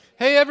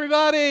Hey,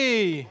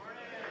 everybody.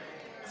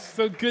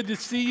 So good to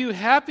see you.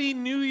 Happy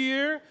New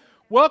Year.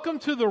 Welcome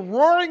to the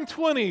Roaring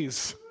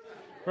 20s,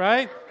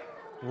 right?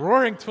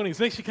 Roaring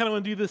 20s. Makes you kind of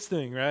want to do this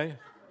thing, right?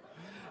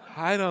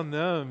 I don't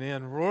know,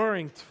 man.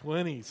 Roaring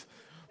 20s.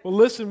 Well,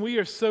 listen, we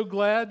are so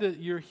glad that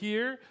you're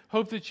here.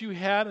 Hope that you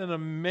had an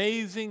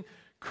amazing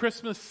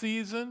Christmas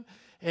season.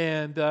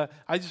 And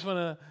I just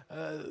want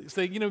to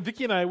say,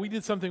 Vicki and I, we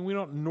did something we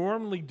don't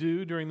normally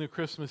do during the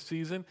Christmas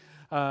season.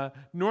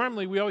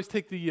 Normally, we always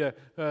take the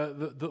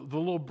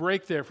little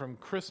break there from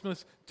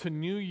Christmas to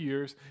New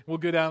Year's. We'll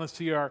go down and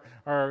see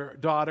our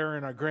daughter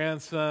and our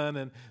grandson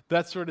and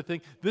that sort of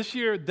thing. This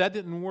year, that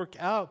didn't work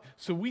out,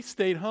 so we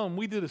stayed home.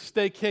 We did a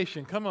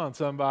staycation. Come on,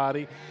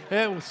 somebody.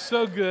 It was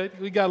so good.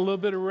 We got a little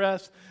bit of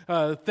rest.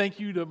 Thank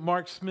you to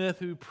Mark Smith,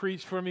 who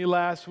preached for me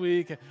last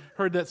week. I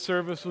heard that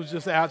service was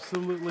just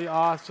absolutely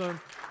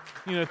awesome.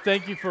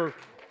 Thank you for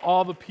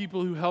all the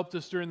people who helped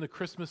us during the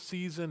Christmas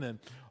season and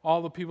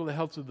all the people that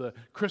helped with the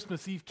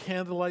Christmas Eve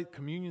candlelight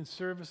communion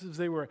services.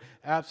 They were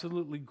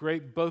absolutely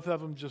great. Both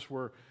of them just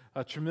were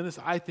tremendous.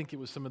 I think it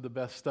was some of the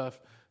best stuff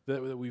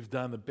that we've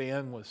done. The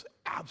band was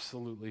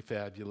absolutely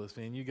fabulous,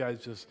 man. You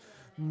guys just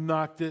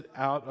knocked it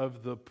out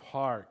of the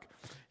park.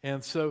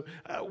 And so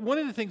one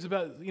of the things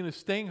about,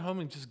 staying home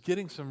and just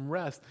getting some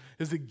rest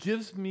is it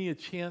gives me a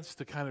chance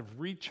to kind of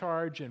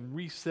recharge and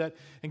reset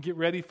and get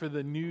ready for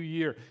the new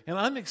year. And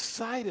I'm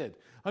excited.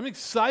 I'm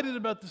excited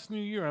about this new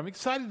year. I'm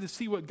excited to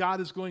see what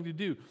God is going to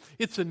do.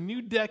 It's a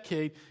new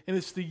decade, and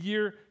it's the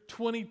year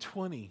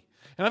 2020.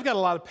 And I've got a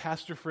lot of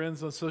pastor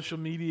friends on social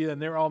media, and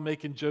they're all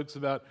making jokes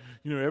about,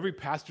 every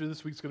pastor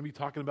this week is going to be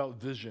talking about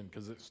vision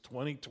because it's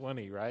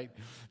 2020, right?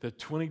 The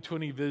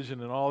 2020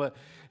 vision and all that.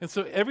 And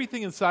so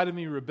everything inside of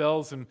me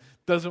rebels and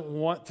doesn't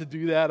want to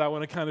do that. I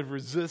want to kind of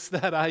resist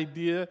that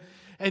idea.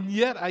 And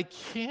yet I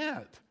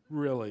can't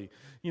really,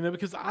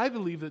 because I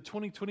believe that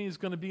 2020 is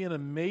going to be an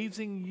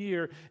amazing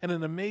year and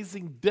an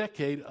amazing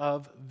decade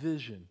of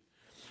vision.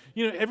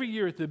 Every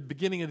year at the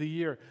beginning of the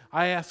year,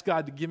 I ask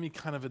God to give me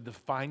kind of a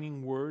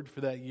defining word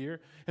for that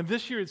year. And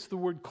this year, it's the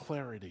word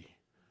clarity.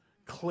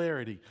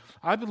 Clarity.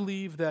 I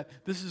believe that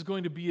this is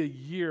going to be a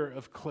year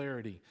of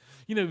clarity.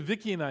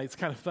 Vicki and I, it's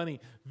kind of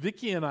funny.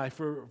 Vicki and I,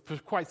 for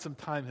quite some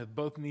time, have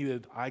both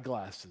needed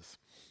eyeglasses.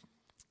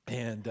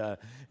 And,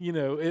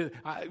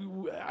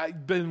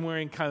 I've been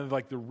wearing kind of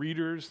like the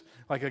readers,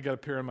 like I got a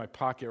pair in my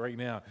pocket right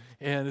now.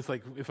 And it's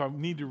like if I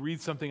need to read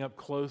something up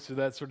close or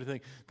that sort of thing,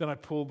 then I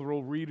pull the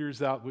little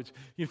readers out, which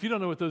if you don't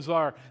know what those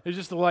are, they're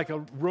just like a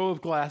row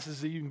of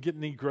glasses that you can get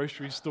in any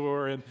grocery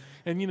store. And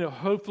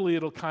hopefully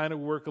it'll kind of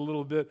work a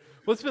little bit.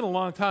 Well, it's been a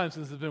long time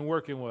since it's been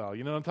working well.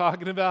 You know what I'm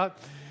talking about?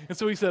 And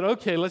so we said,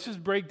 okay, let's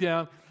just break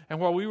down. And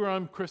while we were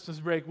on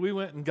Christmas break, we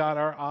went and got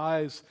our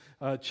eyes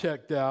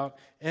checked out,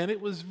 and it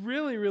was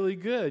really, really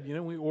good.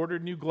 We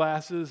ordered new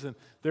glasses, and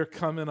they're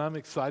coming. I'm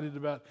excited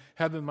about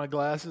having my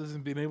glasses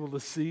and being able to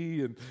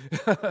see and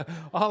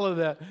all of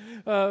that.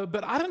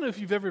 But I don't know if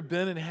you've ever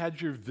been and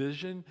had your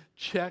vision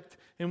checked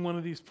in one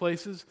of these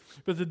places,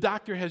 but the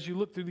doctor has you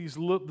look through this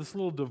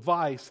little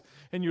device,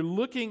 and you're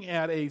looking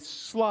at a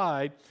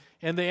slide,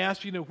 and they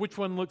ask you, which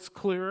one looks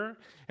clearer?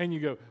 And you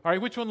go, all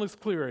right, which one looks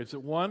clearer? Is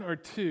it 1 or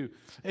 2?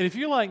 And if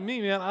you're like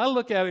me, man, I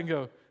look at it and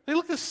go, they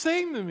look the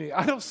same to me.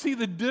 I don't see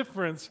the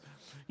difference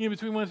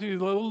between 1 and 2.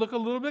 Look a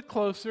little bit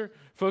closer,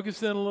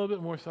 focus in a little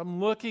bit more. So I'm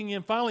looking,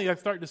 and finally I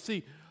start to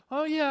see,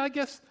 oh yeah, I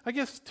guess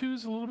 2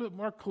 is a little bit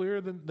more clear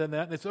than that.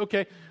 And it's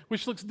okay,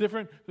 which looks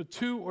different, the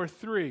 2 or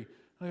 3?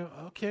 I go,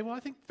 okay, well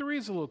I think 3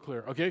 is a little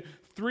clearer. Okay,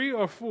 3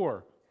 or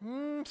 4?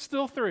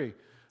 Still 3.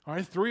 All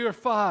right, 3 or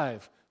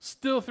 5?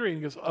 Still 3. And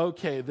he goes,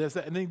 okay, there's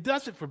that. And then he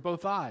does it for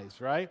both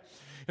eyes, right?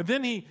 And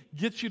then he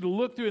gets you to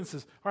look through it and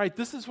says, all right,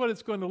 this is what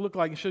it's going to look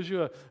like. He shows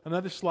you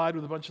another slide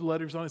with a bunch of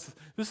letters on it. He says,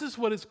 this is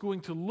what it's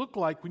going to look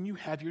like when you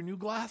have your new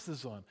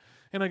glasses on.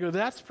 And I go,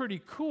 that's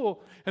pretty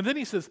cool. And then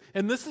he says,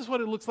 and this is what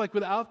it looks like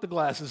without the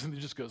glasses. And it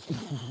just goes,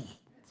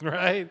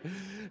 right?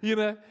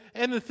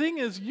 And the thing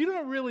is, you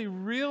don't really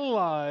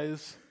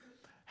realize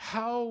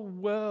how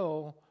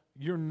well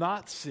you're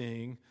not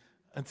seeing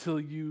until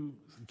you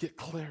get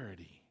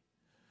clarity.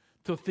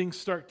 Till things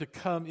start to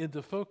come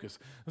into focus.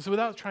 And so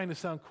without trying to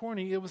sound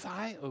corny, it was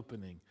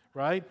eye-opening,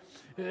 right?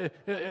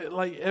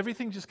 Like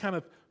everything just kind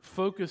of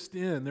focused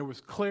in. There was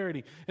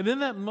clarity. And in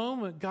that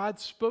moment, God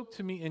spoke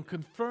to me and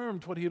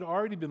confirmed what he had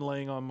already been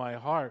laying on my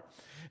heart.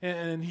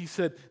 And he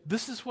said,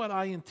 this is what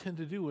I intend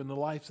to do in the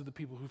lives of the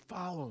people who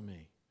follow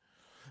me.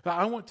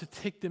 I want to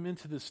take them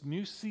into this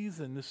new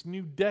season, this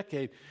new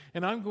decade,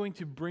 and I'm going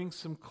to bring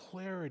some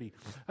clarity.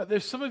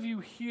 There's some of you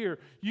here,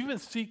 you've been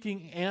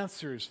seeking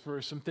answers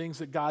for some things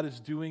that God is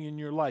doing in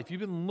your life.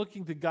 You've been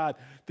looking to God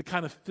to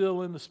kind of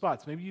fill in the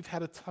spots. Maybe you've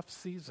had a tough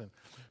season.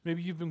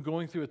 Maybe you've been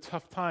going through a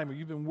tough time, or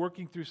you've been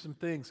working through some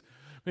things.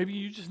 Maybe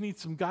you just need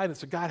some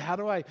guidance. So God, how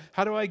do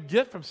I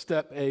get from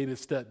step A to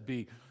step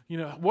B?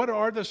 What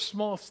are the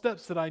small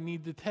steps that I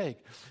need to take?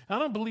 And I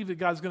don't believe that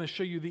God's going to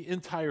show you the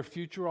entire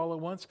future all at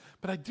once,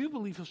 but I do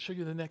believe he'll show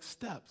you the next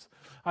steps.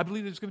 I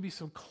believe there's going to be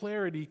some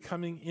clarity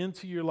coming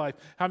into your life.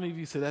 How many of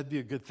you say that'd be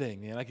a good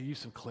thing, man? I could use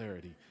some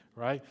clarity,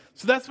 right?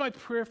 So that's my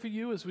prayer for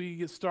you as we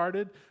get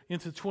started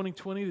into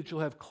 2020, that you'll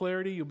have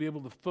clarity, you'll be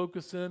able to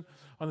focus in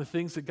on the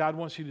things that God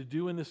wants you to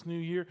do in this new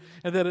year,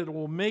 and that it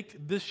will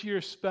make this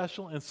year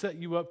special and set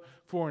you up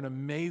for an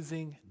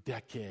amazing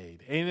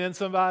decade. Amen,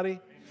 somebody?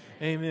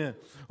 Amen.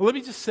 Well, let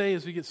me just say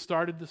as we get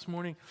started this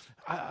morning,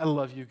 I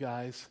love you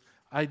guys.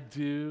 I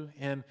do,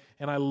 and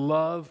I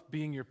love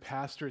being your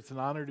pastor. It's an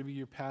honor to be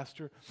your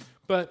pastor,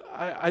 but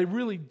I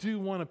really do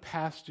want to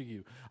pastor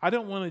you. I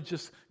don't want to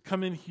just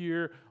come in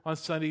here on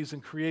Sundays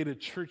and create a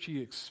churchy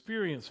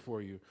experience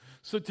for you.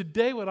 So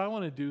today what I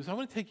want to do is I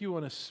want to take you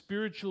on a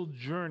spiritual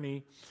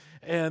journey,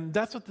 and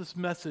that's what this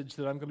message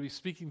that I'm going to be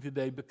speaking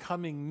today,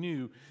 Becoming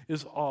New,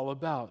 is all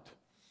about.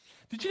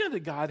 Did you know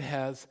that God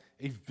has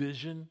a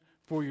vision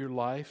for your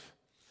life?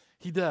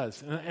 He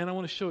does, and I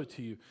want to show it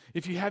to you.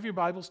 If you have your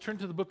Bibles, turn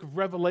to the book of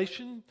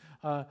Revelation,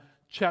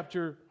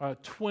 chapter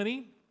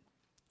 20.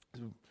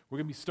 We're going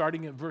to be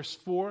starting at verse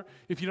 4.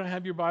 If you don't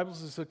have your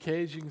Bibles, it's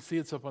okay. As you can see,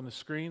 it's up on the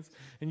screens,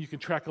 and you can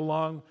track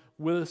along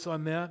with us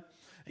on that.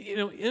 You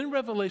know, in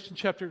Revelation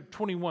chapter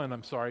 21,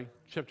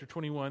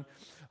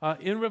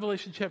 in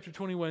Revelation chapter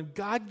 21,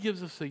 God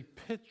gives us a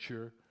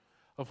picture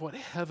of what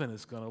heaven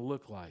is going to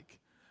look like,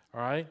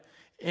 all right?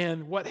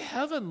 And what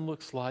heaven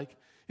looks like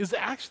is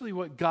actually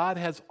what God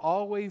has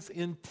always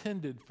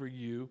intended for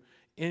you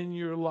in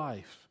your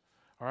life,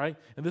 all right?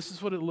 And this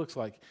is what it looks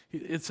like.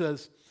 It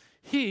says,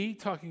 He,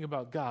 talking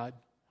about God,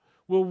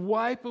 will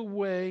wipe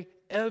away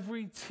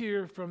every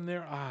tear from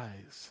their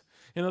eyes.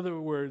 In other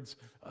words,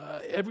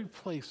 every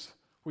place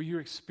where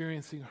you're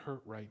experiencing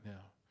hurt right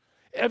now,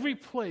 every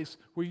place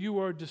where you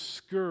are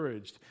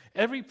discouraged,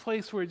 every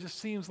place where it just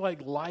seems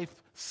like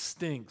life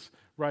stinks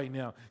right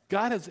now,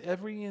 God has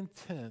every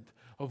intent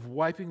of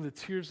wiping the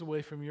tears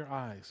away from your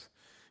eyes.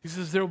 He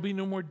says there will be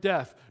no more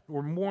death,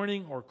 or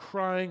mourning, or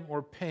crying,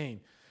 or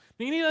pain.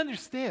 Now you need to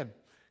understand,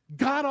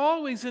 God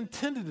always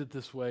intended it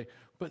this way,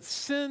 but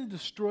sin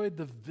destroyed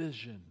the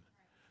vision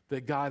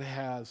that God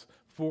has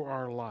for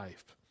our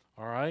life.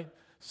 All right?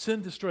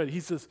 Sin destroyed it. He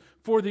says,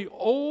 for the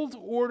old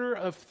order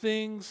of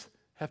things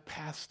have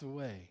passed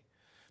away.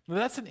 Now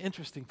that's an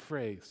interesting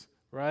phrase,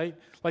 right?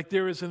 Like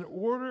there is an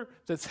order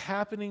that's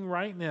happening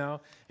right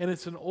now, and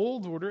it's an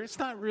old order. It's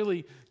not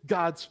really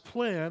God's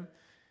plan.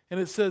 And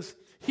it says,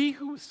 he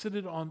who was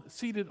seated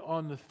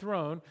on the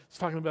throne, it's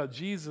talking about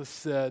Jesus,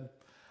 said,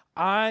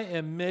 I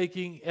am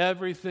making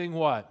everything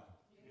what?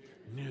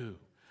 New.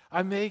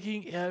 I'm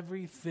making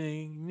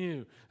everything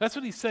new. That's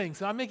what he's saying.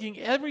 So I'm making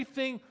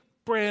everything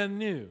brand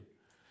new.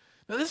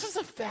 Now this is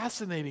a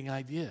fascinating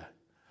idea.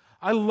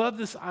 I love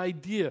this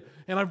idea,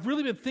 and I've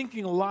really been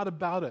thinking a lot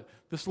about it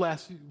this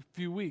last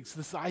few weeks,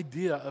 this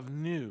idea of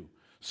new,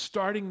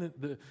 starting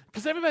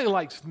because everybody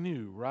likes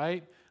new,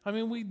 right? I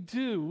mean, we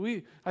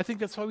do. I think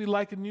that's why we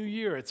like a new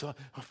year. It's a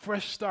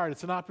fresh start.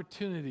 It's an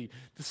opportunity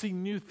to see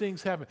new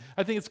things happen.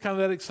 I think it's kind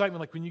of that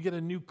excitement, like when you get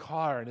a new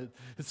car and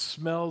it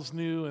smells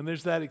new, and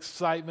there's that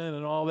excitement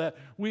and all that.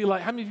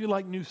 How many of you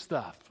like new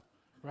stuff?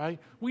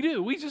 Right? We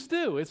do. We just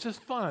do. It's just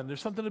fun.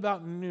 There's something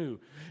about new.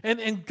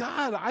 And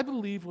God, I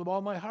believe with all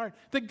my heart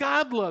that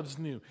God loves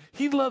new.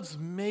 He loves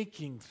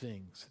making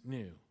things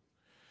new.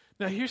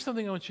 Now, here's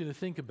something I want you to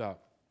think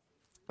about,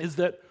 is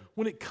that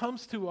when it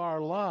comes to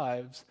our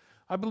lives,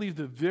 I believe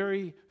that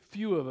very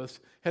few of us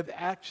have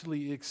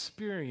actually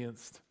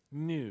experienced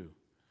new.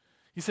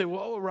 You say,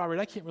 well, Robert,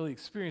 I can't really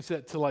experience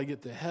that till I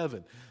get to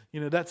heaven.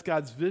 You know, that's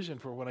God's vision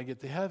for when I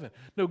get to heaven.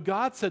 No,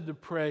 God said to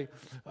pray,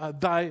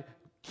 thy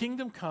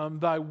kingdom come,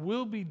 thy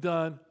will be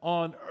done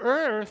on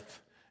earth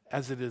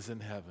as it is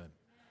in heaven.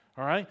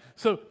 All right?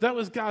 So that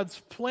was God's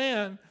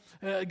plan.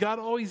 God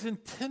always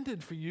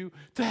intended for you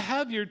to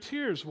have your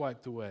tears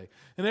wiped away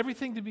and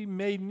everything to be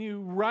made new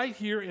right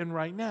here and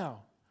right now.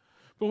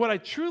 But what I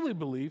truly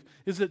believe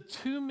is that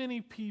too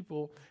many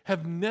people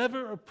have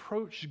never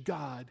approached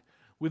God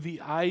with the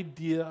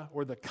idea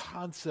or the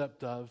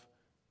concept of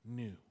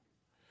new.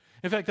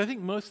 In fact, I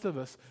think most of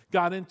us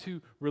got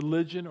into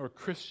religion or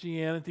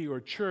Christianity or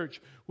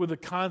church with the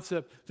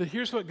concept that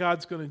here's what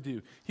God's going to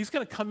do. He's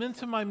going to come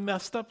into my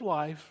messed up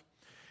life,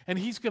 and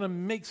He's going to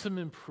make some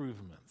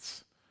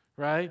improvements,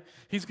 right?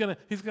 He's going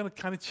to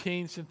kind of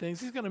change some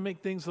things. He's going to make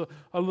things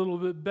a little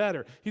bit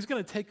better. He's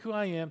going to take who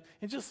I am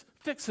and just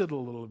fix it a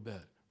little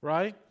bit,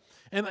 right?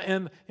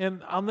 And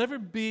I'll never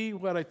be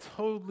what I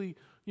totally,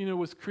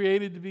 was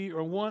created to be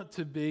or want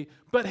to be,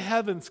 but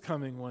heaven's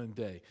coming one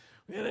day.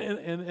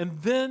 And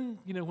then,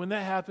 when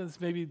that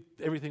happens, maybe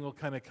everything will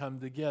kind of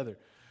come together.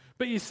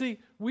 But you see,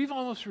 we've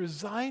almost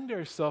resigned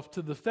ourselves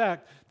to the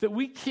fact that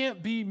we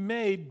can't be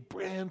made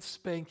brand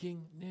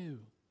spanking new.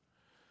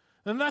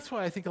 And that's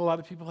why I think a lot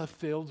of people have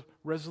failed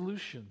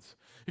resolutions.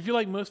 If you're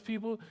like most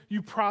people,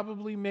 you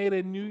probably made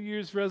a New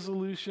Year's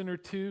resolution or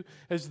two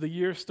as the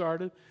year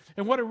started.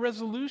 And what a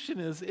resolution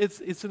is,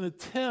 it's an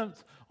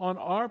attempt on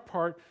our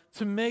part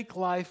to make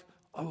life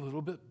a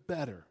little bit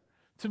better,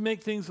 to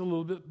make things a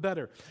little bit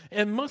better.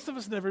 And most of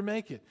us never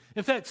make it.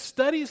 In fact,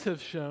 studies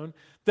have shown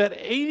that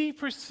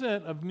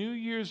 80% of New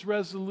Year's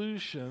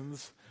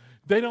resolutions,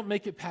 they don't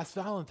make it past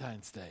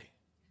Valentine's Day.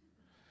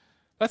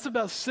 That's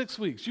about 6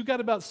 weeks. You got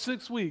about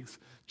 6 weeks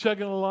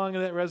chugging along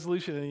in that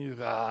resolution, and you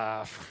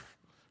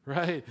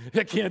right?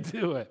 I can't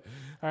do it.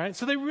 All right?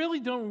 So they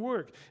really don't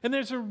work. And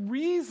there's a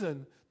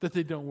reason that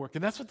they don't work.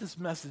 And that's what this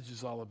message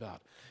is all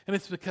about. And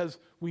it's because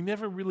we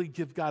never really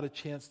give God a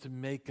chance to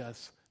make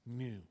us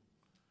new,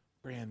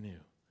 brand new.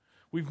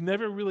 We've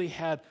never really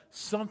had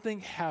something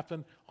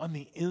happen on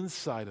the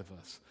inside of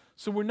us.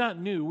 So we're not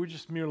new, we're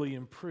just merely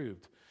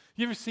improved.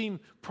 You ever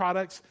seen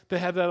products that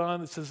have that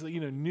on that says,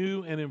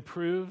 new and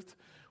improved?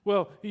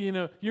 Well,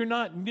 you're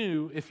not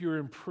new if you're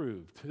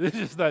improved. It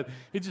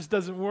just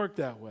doesn't work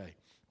that way.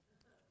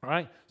 All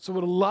right? So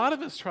what a lot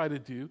of us try to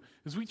do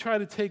is we try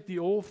to take the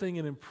old thing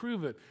and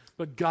improve it.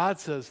 But God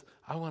says,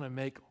 I want to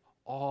make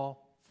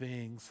all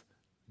things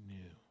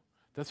new.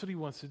 That's what he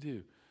wants to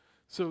do.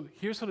 So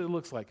here's what it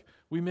looks like.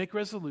 We make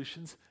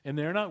resolutions, and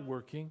they're not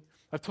working.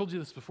 I've told you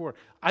this before.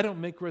 I don't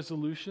make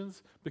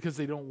resolutions because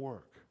they don't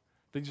work.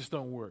 They just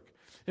don't work.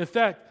 In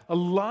fact, a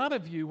lot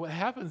of you, what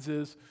happens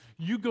is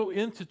you go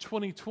into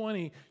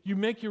 2020, you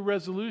make your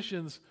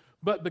resolutions,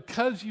 but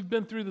because you've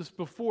been through this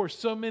before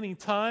so many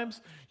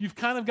times, you've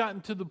kind of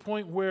gotten to the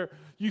point where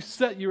you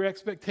set your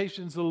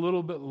expectations a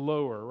little bit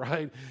lower,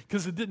 right?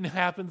 Because it didn't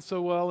happen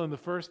so well in the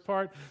first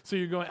part. So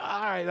you're going,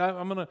 all right,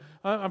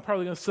 I'm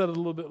probably going to set it a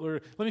little bit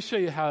lower. Let me show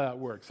you how that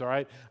works, all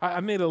right? I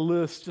made a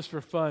list just for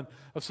fun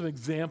of some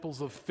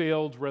examples of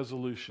failed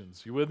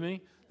resolutions. You with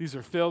me? These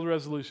are failed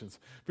resolutions.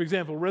 For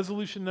example,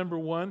 resolution number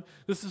 1,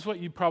 this is what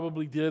you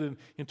probably did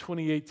in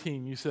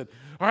 2018. You said,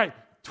 all right,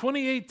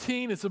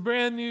 2018, it's a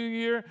brand new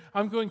year.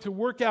 I'm going to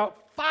work out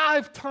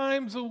 5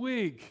 times a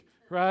week,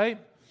 right?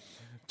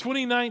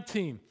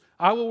 2019,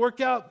 I will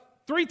work out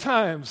 3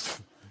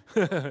 times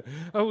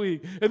a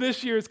week. And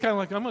this year, it's kind of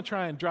like, I'm going to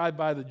try and drive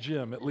by the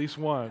gym at least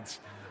once,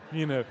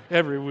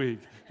 every week.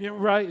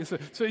 Right?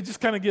 So it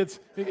just kind of gets,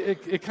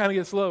 it kind of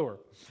gets lower.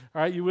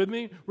 All right, you with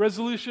me?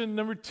 Resolution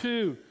number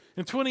 2.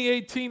 In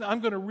 2018,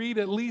 I'm going to read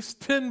at least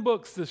 10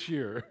 books this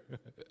year.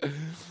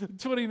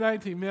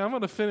 2019, man, I'm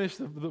going to finish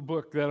the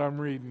book that I'm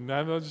reading.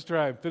 I'm going to just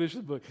try and finish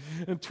the book.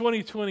 In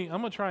 2020, I'm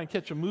going to try and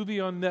catch a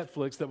movie on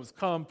Netflix that was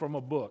come from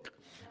a book.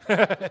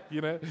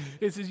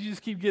 It says you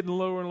just keep getting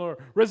lower and lower.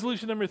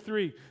 Resolution number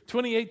 3,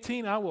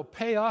 2018, I will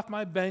pay off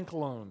my bank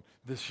loan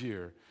this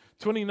year.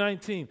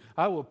 2019,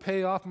 I will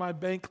pay off my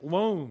bank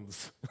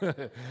loans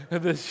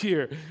this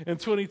year. In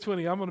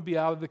 2020, I'm going to be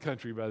out of the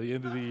country by the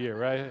end of the year,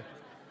 right?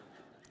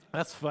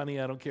 That's funny.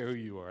 I don't care who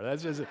you are.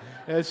 That's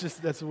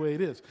the way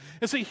it is.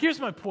 And so here's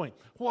my point.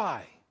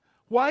 Why?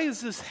 Why is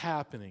this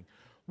happening?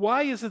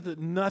 Why is it that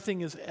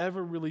nothing is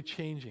ever really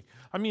changing?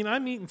 I mean, I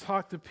meet and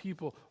talk to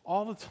people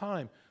all the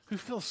time who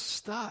feel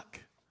stuck.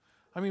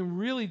 I mean,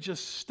 really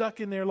just stuck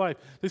in their life.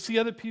 They see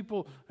other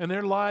people and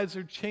their lives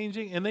are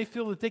changing, and they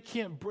feel that they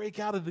can't break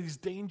out of these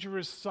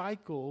dangerous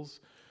cycles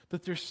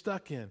that they're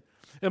stuck in.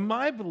 And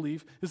my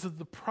belief is that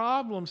the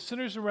problem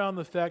centers around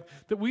the fact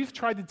that we've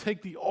tried to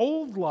take the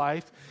old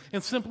life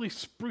and simply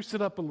spruce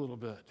it up a little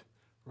bit,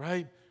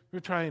 right? We're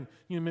trying,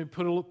 maybe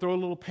throw a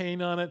little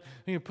paint on it,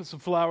 put some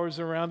flowers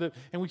around it,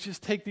 and we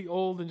just take the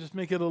old and just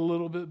make it a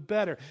little bit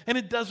better. And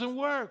it doesn't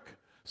work,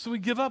 so we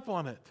give up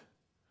on it.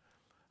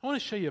 I want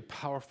to show you a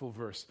powerful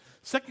verse.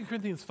 2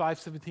 Corinthians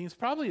 5:17 is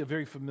probably a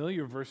very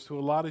familiar verse to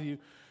a lot of you,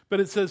 but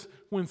it says,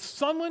 when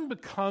someone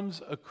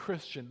becomes a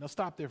Christian, now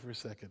stop there for a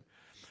second.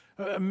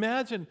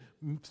 Imagine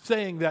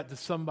saying that to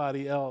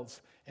somebody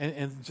else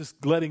and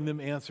just letting them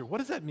answer. What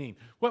does that mean?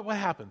 What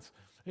happens?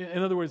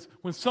 In other words,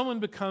 when someone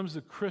becomes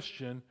a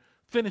Christian,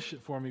 finish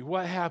it for me.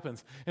 What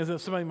happens? And so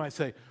somebody might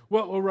say,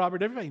 well,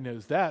 Robert, everybody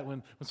knows that.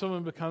 When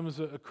someone becomes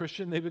a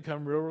Christian, they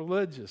become real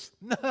religious.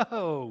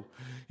 No.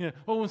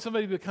 When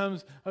somebody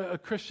becomes a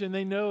Christian,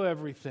 they know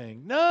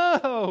everything.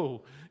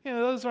 No.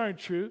 Those aren't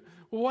true.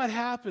 Well, what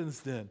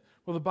happens then?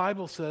 Well, the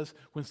Bible says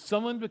when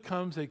someone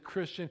becomes a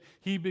Christian,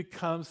 he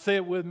becomes, say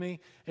it with me,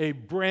 a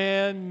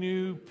brand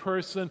new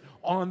person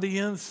on the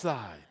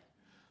inside.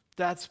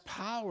 That's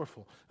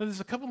powerful. Now, there's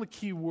a couple of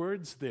key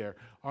words there,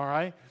 all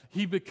right?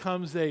 He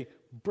becomes a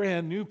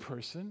brand new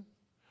person.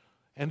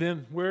 And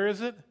then where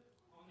is it?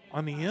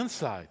 On the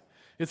inside.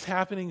 It's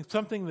happening,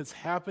 something that's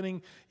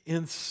happening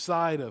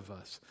inside of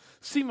us.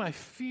 See, my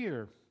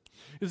fear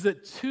is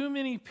that too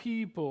many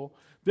people,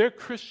 their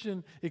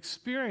Christian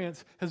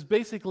experience has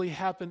basically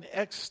happened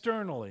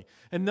externally,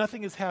 and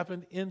nothing has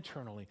happened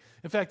internally.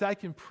 In fact, I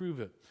can prove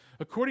it.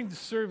 According to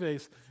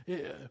surveys,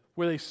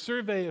 where they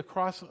survey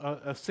across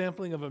a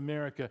sampling of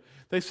America,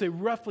 they say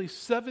roughly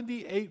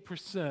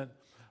 78%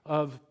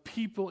 of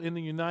people in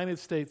the United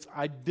States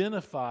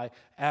identify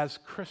as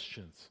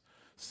Christians.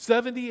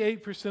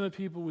 78% of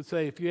people would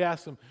say, if you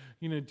ask them,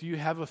 do you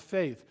have a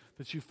faith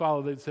that you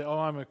follow, they'd say, oh,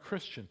 I'm a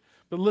Christian.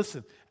 But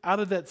listen, out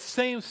of that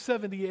same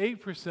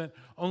 78%,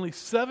 only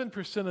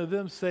 7% of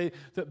them say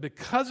that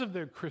because of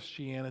their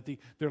Christianity,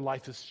 their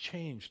life has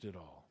changed at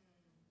all.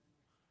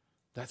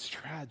 That's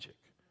tragic,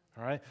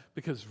 all right?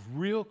 Because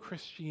real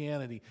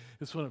Christianity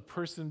is when a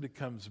person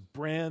becomes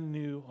brand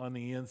new on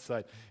the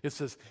inside. It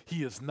says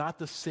he is not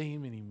the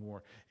same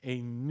anymore.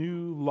 A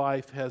new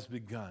life has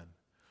begun.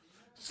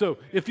 So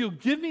if you'll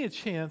give me a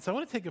chance, I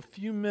want to take a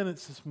few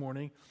minutes this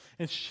morning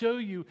and show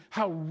you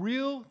how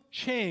real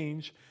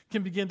change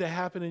can begin to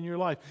happen in your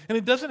life. And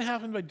it doesn't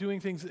happen by doing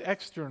things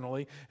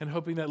externally and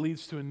hoping that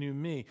leads to a new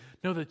me.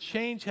 No, the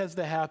change has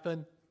to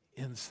happen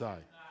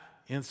inside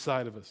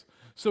of us.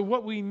 So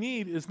what we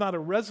need is not a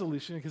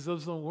resolution, because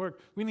those don't work.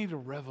 We need a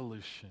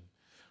revolution.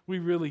 We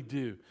really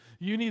do.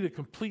 You need a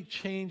complete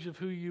change of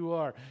who you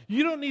are.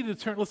 You don't need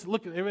to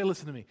everybody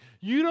listen to me.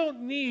 You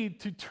don't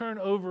need to turn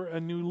over a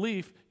new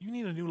leaf. You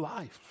need a new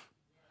life.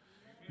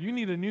 You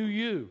need a new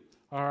you,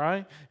 all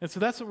right? And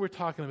so that's what we're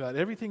talking about,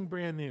 everything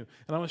brand new.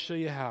 And I'm going to show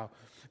you how.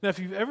 Now, if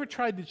you've ever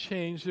tried to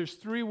change, there's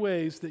 3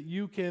 ways that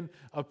you can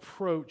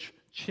approach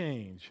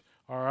change,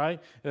 all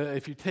right?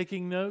 If you're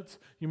taking notes,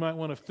 you might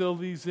want to fill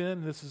these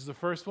in. This is the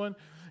first one,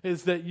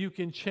 is that you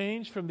can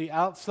change from the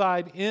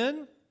outside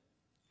in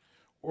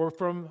or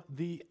from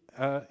the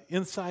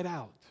inside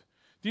out.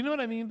 Do you know what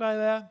I mean by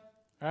that?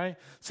 All right?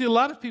 See, a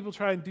lot of people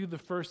try and do the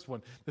first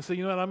one. They say,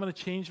 you know what, I'm going to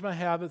change my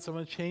habits. I'm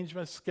going to change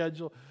my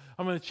schedule.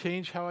 I'm going to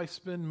change how I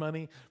spend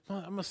money.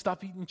 I'm going to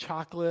stop eating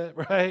chocolate,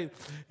 right?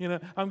 You know,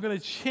 I'm going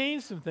to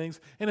change some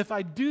things. And if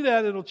I do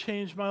that, it'll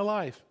change my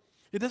life.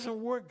 It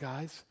doesn't work,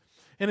 guys.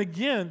 And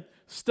again,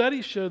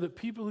 studies show that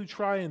people who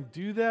try and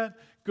do that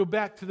go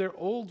back to their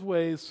old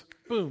ways,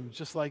 boom,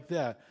 just like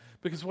that.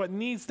 Because what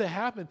needs to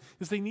happen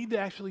is they need to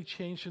actually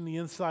change from the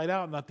inside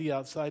out, not the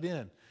outside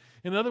in.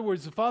 In other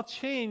words, if I'll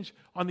change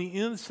on the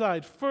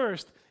inside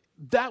first,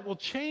 that will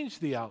change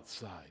the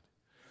outside.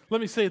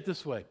 Let me say it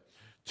this way.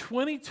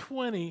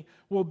 2020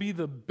 will be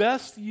the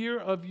best year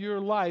of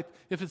your life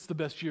if it's the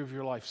best year of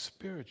your life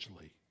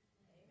spiritually.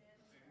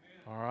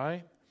 All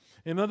right?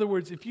 In other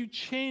words, if you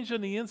change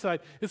on the inside,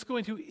 it's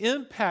going to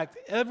impact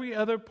every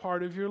other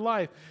part of your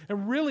life.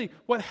 And really,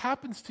 what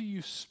happens to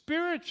you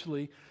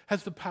spiritually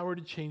has the power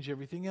to change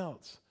everything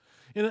else.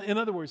 In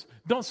other words,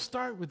 don't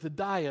start with the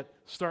diet,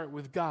 start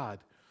with God.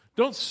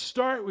 Don't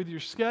start with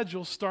your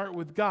schedule, start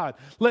with God.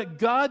 Let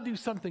God do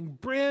something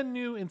brand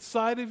new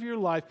inside of your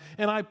life,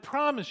 and I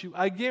promise you,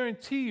 I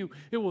guarantee you,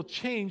 it will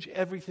change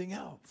everything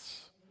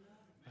else.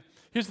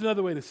 Here's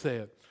another way to say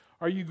it.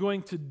 Are you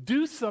going to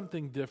do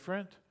something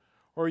different,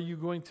 or are you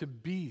going to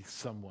be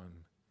someone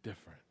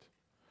different?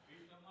 Be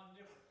someone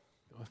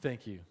different. Oh,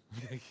 thank you.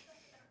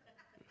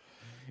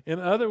 In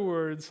other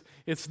words,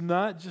 it's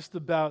not just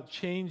about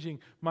changing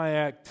my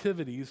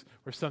activities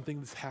or something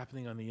that's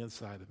happening on the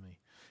inside of me.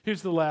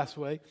 Here's the last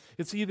way.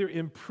 It's either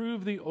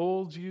improve the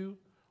old you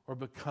or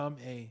become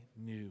a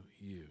new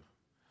you.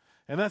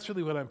 And that's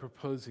really what I'm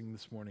proposing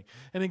this morning.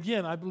 And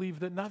again, I believe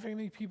that not very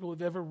many people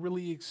have ever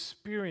really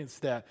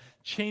experienced that,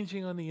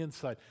 changing on the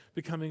inside,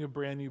 becoming a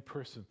brand new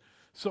person.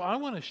 So I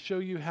want to show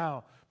you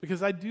how,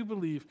 because I do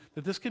believe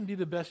that this can be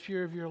the best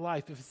year of your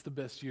life if it's the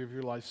best year of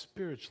your life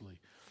spiritually.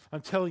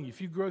 I'm telling you,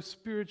 if you grow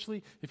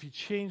spiritually, if you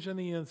change on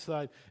the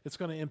inside, it's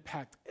going to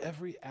impact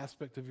every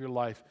aspect of your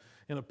life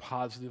in a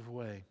positive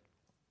way.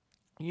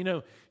 You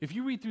know, if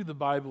you read through the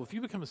Bible, if you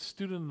become a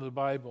student of the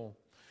Bible,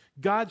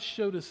 God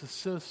showed us a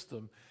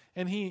system,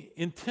 and He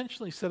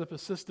intentionally set up a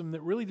system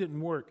that really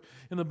didn't work.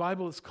 In the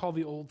Bible, it's called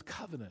the Old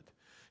Covenant.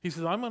 He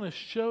says, I'm going to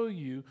show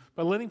you,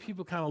 by letting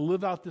people kind of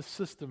live out this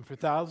system for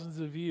thousands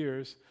of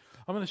years,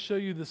 I'm going to show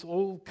you this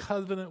Old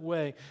Covenant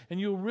way, and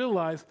you'll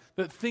realize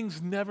that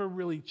things never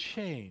really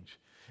change.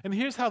 And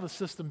here's how the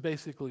system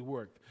basically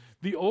worked.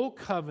 The Old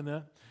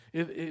Covenant,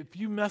 if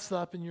you mess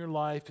up in your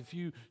life, if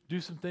you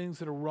do some things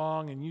that are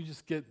wrong and you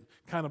just get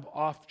kind of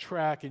off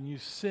track and you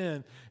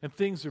sin and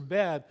things are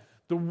bad,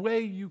 the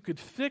way you could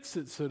fix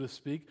it, so to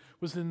speak,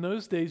 was in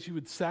those days you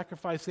would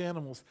sacrifice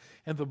animals,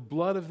 and the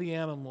blood of the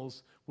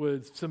animals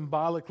would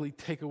symbolically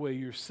take away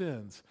your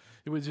sins.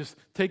 It would just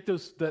take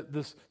this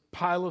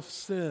pile of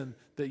sin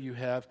that you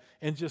have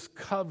and just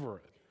cover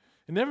it.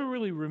 It never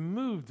really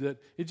removed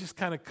it, it just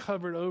kind of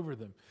covered over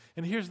them.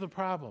 And here's the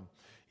problem.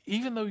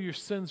 Even though your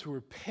sins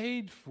were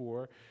paid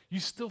for,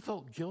 you still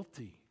felt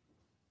guilty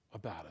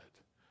about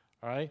it.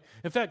 All right?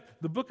 In fact,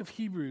 the book of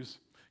Hebrews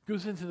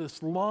goes into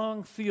this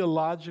long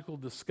theological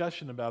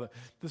discussion about it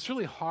that's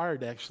really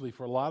hard, actually,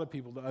 for a lot of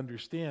people to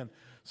understand.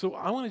 So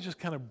I want to just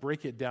kind of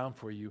break it down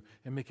for you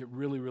and make it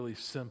really, really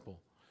simple.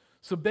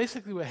 So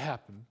basically what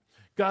happened,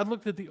 God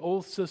looked at the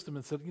old system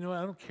and said, you know what,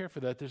 I don't care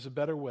for that. There's a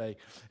better way.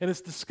 And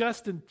it's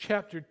discussed in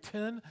chapter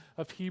 10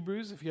 of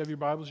Hebrews. If you have your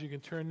Bibles, you can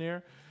turn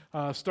there.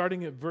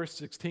 Starting at verse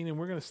 16, and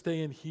we're going to stay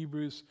in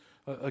Hebrews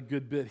a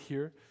good bit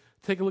here.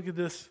 Take a look at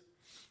this.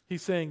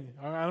 He's saying,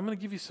 all right, I'm going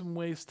to give you some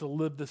ways to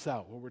live this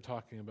out, what we're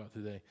talking about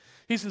today.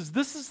 He says,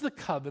 this is the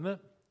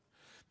covenant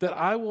that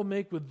I will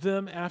make with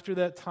them after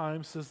that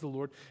time, says the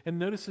Lord. And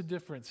notice the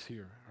difference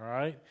here, all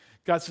right?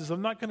 God says,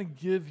 I'm not going to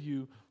give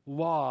you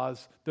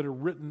laws that are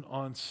written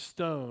on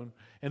stone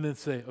and then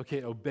say,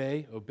 okay,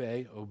 obey,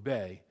 obey,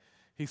 obey.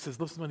 He says,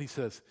 listen to what he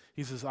says.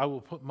 He says, I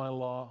will put my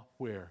law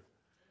where?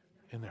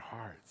 In their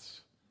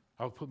hearts.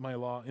 I will put my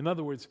law. In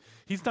other words,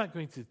 He's not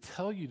going to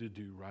tell you to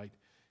do right.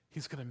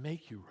 He's going to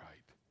make you right.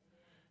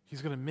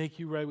 He's going to make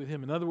you right with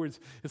him. In other words,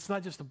 it's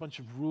not just a bunch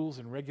of rules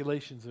and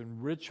regulations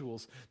and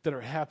rituals that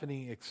are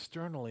happening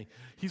externally.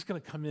 He's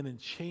going to come in and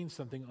change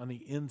something on the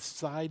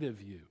inside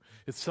of you.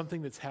 It's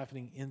something that's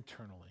happening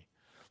internally.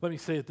 Let me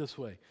say it this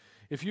way.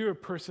 If you're a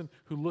person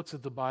who looks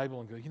at the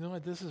Bible and goes, you know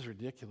what, this is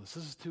ridiculous.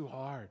 This is too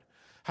hard.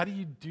 How do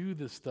you do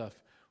this stuff?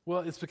 Well,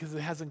 it's because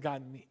it hasn't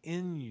gotten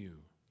in you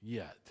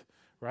yet,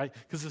 right?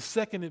 Because the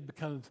second it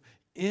becomes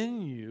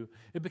in you,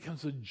 it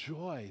becomes a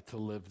joy to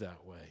live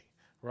that way.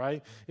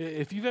 Right?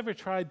 If you've ever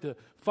tried to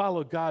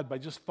follow God by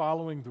just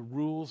following the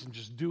rules and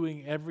just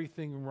doing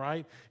everything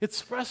right,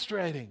 it's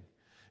frustrating.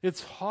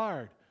 It's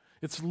hard.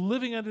 It's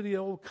living under the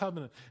old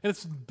covenant. And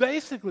it's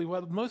basically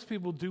what most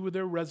people do with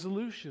their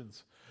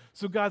resolutions.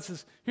 So God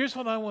says, here's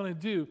what I want to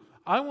do.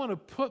 I want to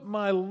put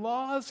my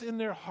laws in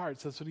their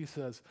hearts. That's what he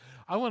says.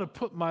 I want to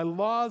put my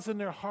laws in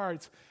their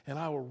hearts, and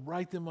I will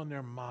write them on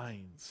their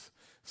minds.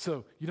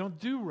 So you don't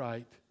do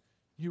right,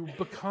 you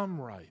become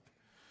right.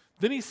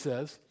 Then he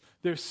says,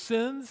 their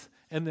sins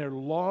and their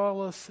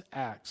lawless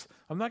acts.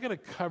 I'm not going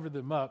to cover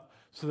them up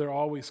so they're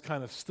always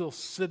kind of still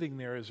sitting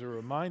there as a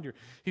reminder.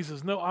 He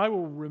says, no, I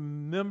will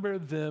remember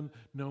them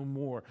no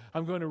more.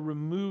 I'm going to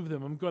remove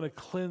them. I'm going to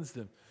cleanse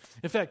them.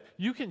 In fact,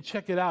 you can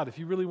check it out if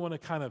you really want to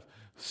kind of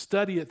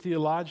study it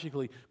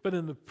theologically. But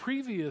in the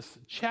previous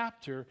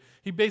chapter,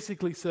 he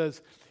basically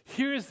says,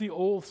 here's the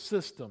old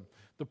system.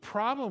 The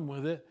problem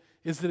with it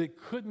is that it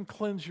couldn't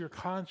cleanse your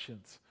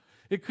conscience.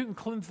 It couldn't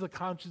cleanse the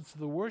conscience of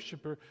the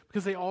worshiper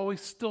because they always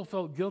still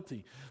felt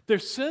guilty. Their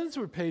sins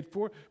were paid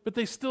for, but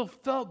they still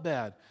felt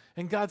bad.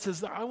 And God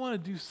says, I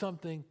want to do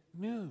something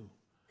new.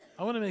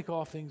 I want to make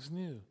all things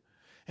new.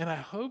 And I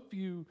hope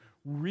you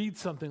read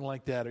something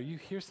like that or you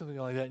hear something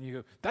like that and you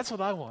go, that's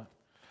what I want.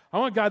 I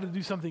want God to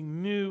do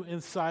something new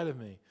inside of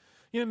me.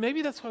 You know,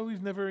 maybe that's why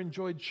we've never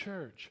enjoyed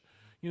church.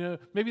 You know,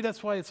 maybe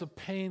that's why it's a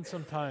pain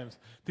sometimes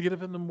to get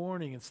up in the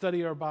morning and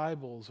study our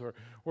Bibles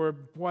or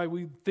why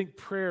we think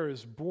prayer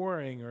is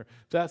boring or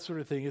that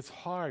sort of thing. It's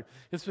hard.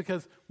 It's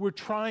because we're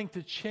trying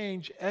to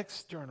change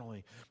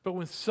externally. But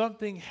when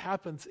something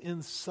happens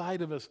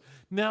inside of us,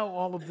 now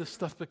all of this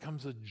stuff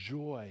becomes a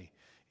joy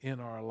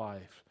in our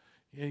life.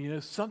 And, you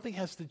know, something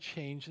has to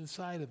change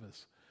inside of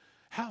us.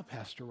 How,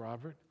 Pastor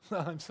Robert?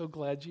 I'm so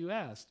glad you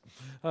asked.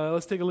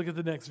 Let's take a look at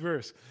the next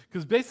verse.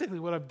 Because basically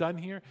what I've done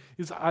here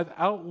is I've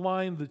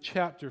outlined the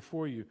chapter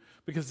for you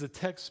because the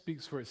text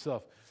speaks for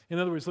itself. In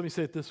other words, let me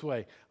say it this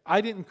way.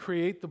 I didn't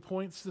create the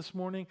points this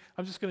morning.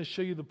 I'm just going to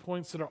show you the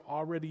points that are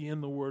already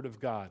in the Word of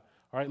God.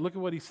 All right, look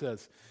at what he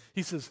says.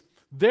 He says,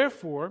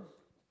 therefore,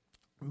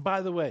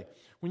 by the way,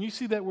 when you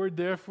see that word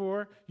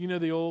therefore, you know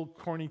the old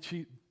corny,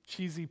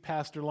 cheesy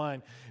pastor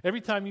line. Every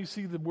time you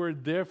see the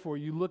word therefore,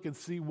 you look and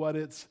see what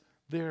it's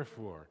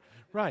therefore.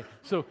 Right.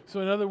 So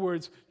in other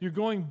words, you're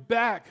going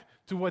back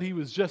to what he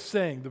was just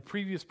saying, the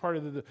previous part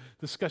of the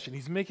discussion.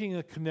 He's making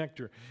a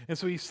connector. And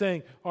so he's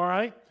saying, all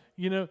right,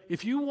 you know,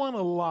 if you want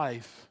a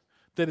life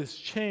that is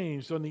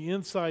changed on the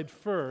inside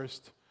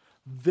first,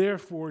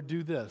 therefore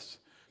do this.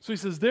 So he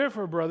says,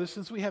 therefore, brothers,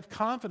 since we have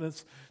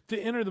confidence to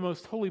enter the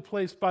most holy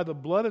place by the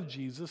blood of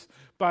Jesus,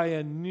 by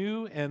a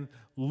new and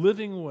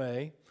living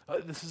way,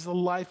 this is a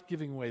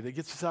life-giving way that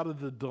gets us out of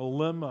the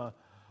dilemma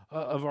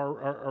of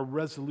our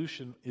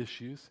resolution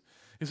issues.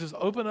 He says,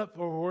 open up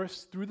our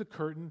horse through the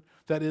curtain,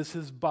 that is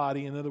his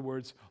body, in other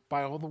words,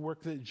 by all the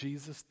work that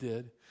Jesus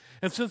did.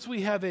 And since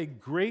we have a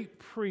great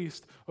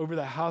priest over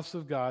the house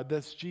of God,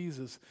 that's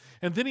Jesus.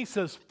 And then he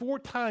says 4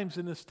 times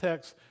in this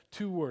text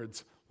 2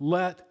 words,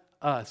 let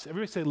us.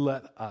 Everybody say,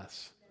 let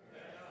us.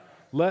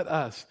 Let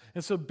us.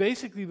 And so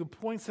basically the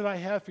points that I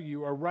have for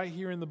you are right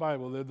here in the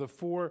Bible. They're the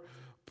 4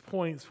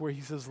 points where he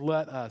says,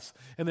 let us.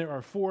 And there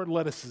are 4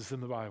 lettuces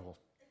in the Bible.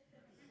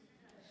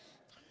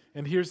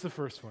 And here's the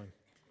first one.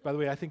 By the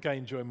way, I think I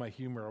enjoy my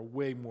humor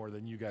way more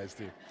than you guys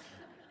do.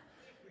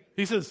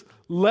 He says,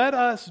 let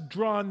us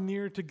draw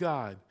near to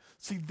God.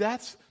 See,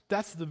 that's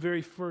the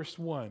very first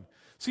one.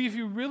 See, if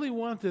you really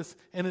want this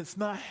and it's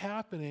not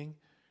happening,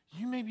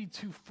 you may be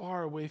too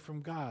far away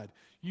from God.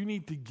 You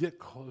need to get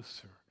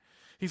closer.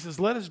 He says,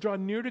 let us draw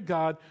near to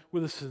God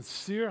with a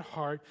sincere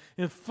heart,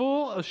 in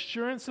full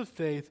assurance of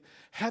faith,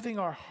 having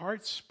our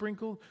hearts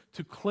sprinkled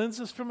to cleanse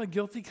us from a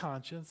guilty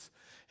conscience,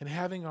 and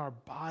having our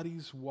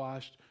bodies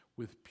washed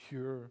with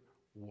pure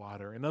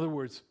water. In other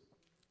words,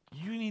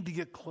 you need to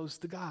get close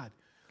to God.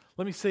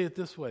 Let me say it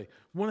this way.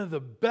 One of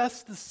the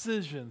best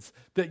decisions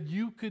that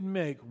you could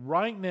make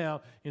right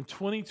now in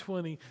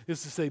 2020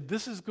 is to say,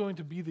 this is going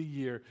to be the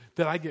year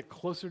that I get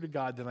closer to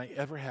God than I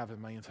ever have in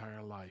my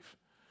entire life.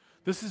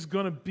 This is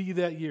going to be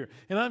that year.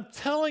 And I'm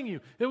telling you,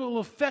 it will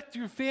affect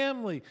your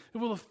family. It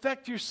will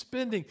affect your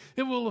spending.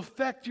 It will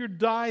affect your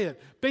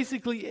diet.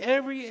 Basically,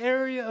 every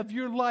area of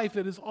your life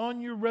that is on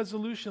your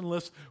resolution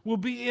list will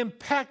be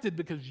impacted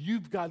because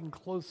you've gotten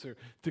closer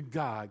to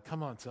God.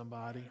 Come on,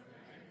 somebody.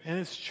 And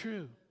it's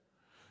true.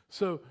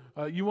 So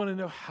you want to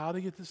know how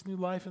to get this new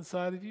life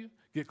inside of you?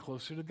 Get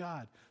closer to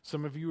God.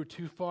 Some of you are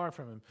too far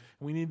from Him.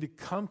 We need to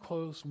come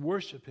close,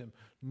 worship Him,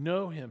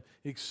 know Him,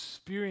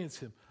 experience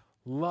Him,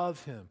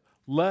 love Him.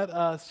 Let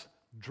us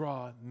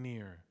draw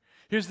near.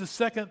 Here's the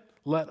second,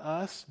 let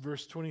us,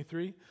 verse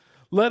 23.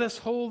 Let us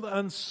hold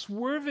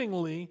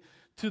unswervingly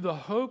to the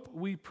hope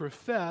we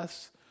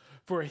profess,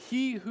 for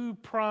he who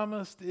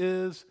promised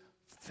is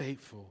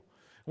faithful.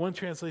 One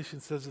translation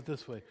says it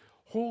this way: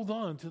 hold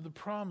on to the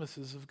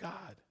promises of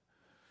God.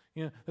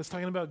 That's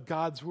talking about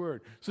God's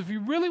word. So if you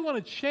really want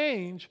to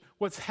change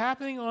what's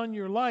happening on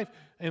your life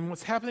and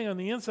what's happening on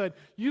the inside,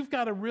 you've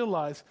got to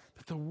realize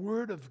that the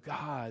word of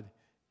God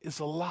is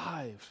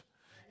alive.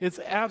 It's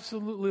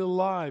absolutely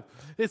alive.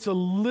 It's a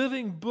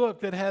living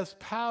book that has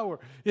power.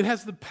 It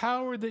has the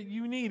power that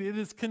you need. It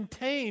is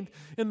contained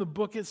in the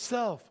book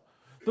itself.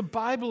 The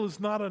Bible is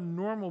not a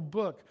normal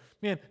book.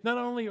 Man, not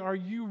only are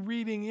you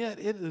reading it,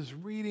 it is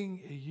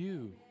reading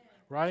you,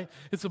 right?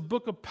 It's a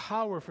book of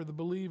power for the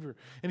believer.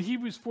 And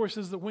Hebrews 4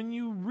 says that when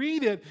you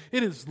read it,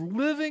 it is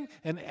living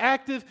and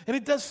active, and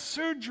it does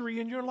surgery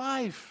in your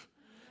life.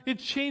 It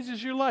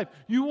changes your life.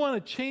 You want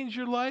to change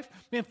your life?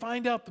 Man,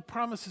 find out the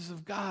promises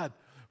of God.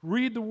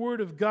 Read the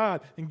Word of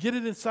God and get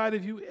it inside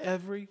of you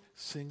every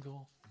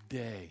single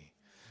day.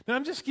 Now,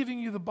 I'm just giving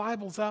you the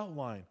Bible's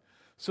outline.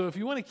 So if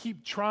you want to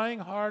keep trying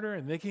harder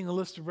and making a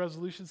list of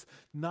resolutions,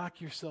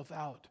 knock yourself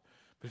out.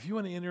 But if you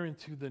want to enter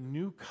into the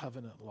new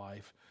covenant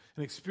life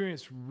and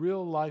experience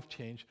real life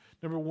change,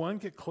 number one,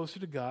 get closer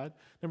to God.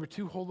 Number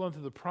two, hold on to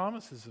the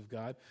promises of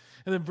God.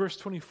 And then verse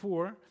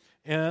 24,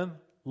 and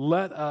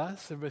let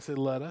us, everybody say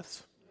let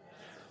us.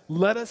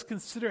 Let us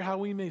consider how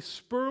we may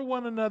spur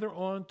one another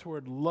on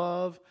toward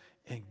love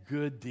and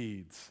good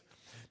deeds.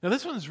 Now,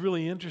 this one's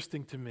really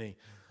interesting to me.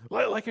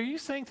 Like, are you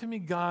saying to me,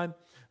 God,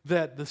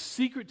 that the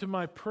secret to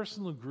my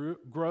personal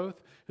growth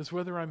is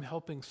whether I'm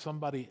helping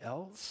somebody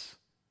else?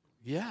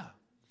 Yeah.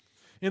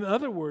 In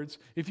other words,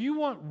 if you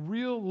want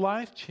real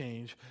life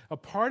change, a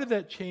part of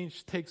that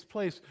change takes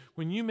place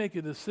when you make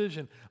a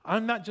decision.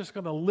 I'm not just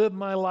going to live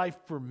my life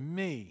for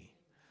me.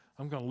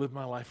 I'm going to live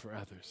my life for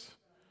others.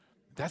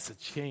 That's a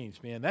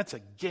change, man. That's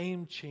a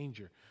game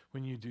changer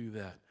when you do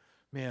that.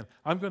 Man,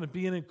 I'm going to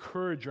be an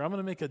encourager. I'm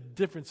going to make a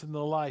difference in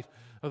the life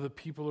of the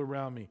people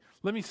around me.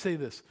 Let me say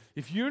this.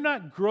 If you're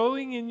not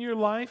growing in your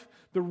life,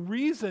 the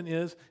reason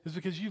is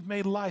because you've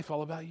made life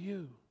all about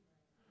you.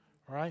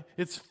 All right?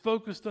 It's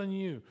focused on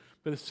you.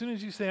 But as soon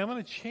as you say, I'm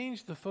going to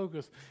change the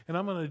focus and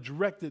I'm going to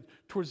direct it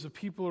towards the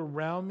people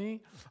around me,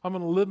 I'm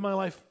going to live my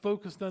life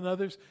focused on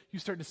others, you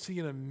start to see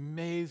an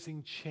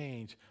amazing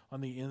change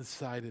on the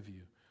inside of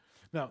you.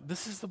 Now,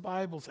 this is the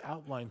Bible's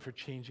outline for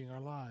changing our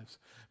lives.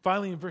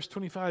 Finally, in verse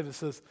 25, it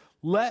says,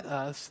 let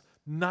us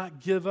not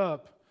give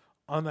up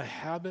on the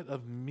habit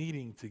of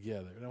meeting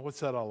together. Now,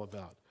 what's that all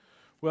about?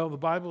 Well, the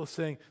Bible is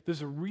saying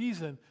there's a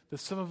reason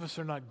that some of us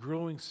are not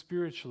growing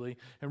spiritually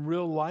and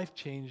real life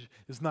change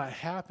is not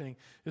happening.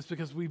 It's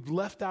because we've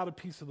left out a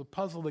piece of the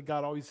puzzle that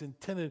God always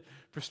intended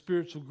for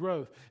spiritual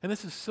growth. And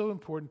this is so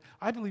important.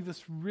 I believe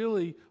this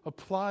really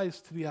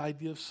applies to the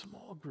idea of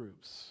small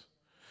groups.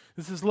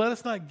 It says, let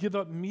us not give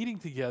up meeting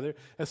together,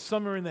 as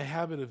some are in the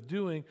habit of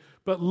doing,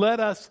 but let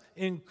us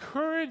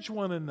encourage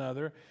one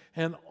another,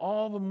 and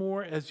all the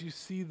more as you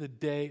see the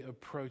day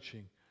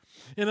approaching.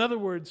 In other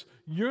words,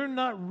 you're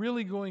not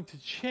really going to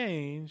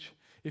change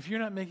if you're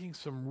not making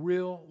some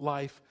real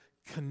life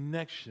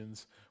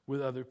connections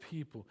with other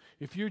people,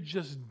 if you're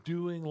just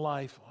doing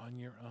life on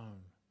your own.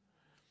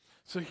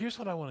 So here's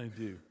what I want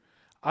to do.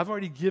 I've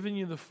already given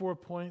you the 4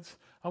 points.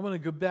 I want to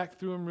go back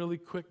through them really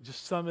quick,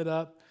 just sum it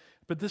up.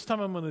 But this time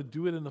I'm going to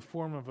do it in the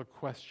form of a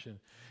question.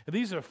 And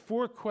these are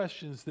 4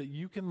 questions that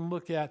you can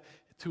look at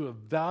to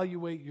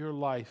evaluate your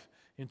life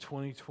in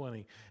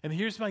 2020. And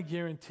here's my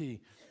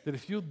guarantee, that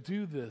if you'll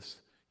do this,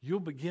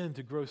 you'll begin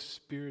to grow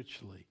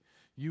spiritually.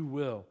 You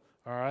will,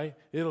 all right?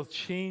 It'll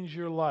change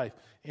your life,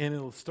 and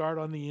it'll start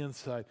on the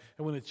inside.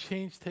 And when a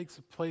change takes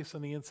place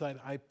on the inside,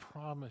 I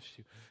promise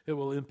you, it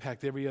will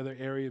impact every other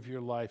area of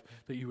your life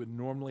that you would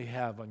normally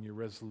have on your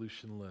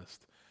resolution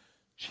list.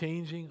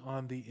 Changing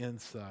on the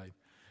inside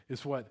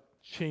is what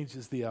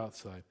changes the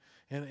outside.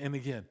 And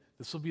again,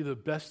 this will be the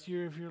best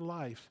year of your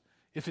life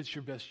if it's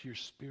your best year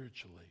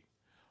spiritually.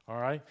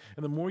 All right?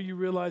 And the more you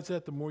realize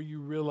that, the more you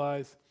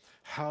realize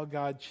how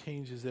God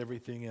changes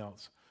everything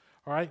else.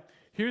 All right?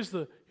 Here's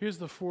the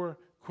 4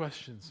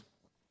 questions.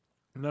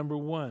 Number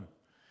 1,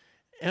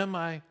 am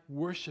I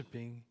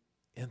worshiping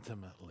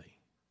intimately?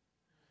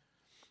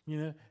 You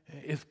know,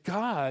 if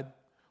God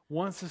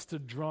wants us to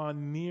draw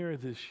near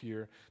this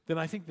year, then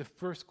I think the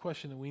first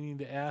question that we need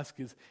to ask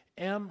is,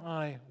 am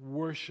I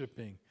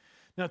worshiping?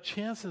 Now,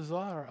 chances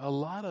are a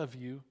lot of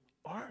you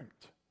aren't.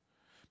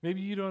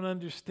 Maybe you don't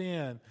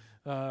understand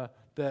you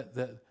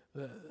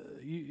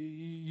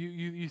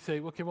say,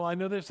 okay, well, I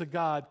know there's a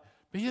God,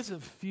 but he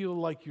doesn't feel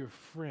like your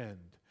friend.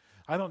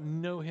 I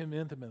don't know him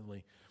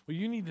intimately. Well,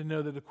 you need to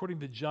know that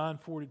according to John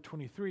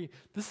 4:23,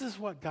 this is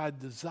what God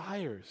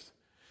desires.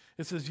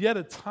 It says, yet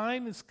a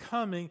time is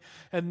coming,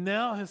 and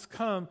now has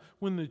come,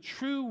 when the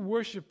true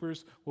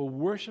worshipers will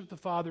worship the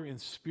Father in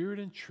spirit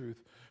and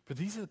truth, for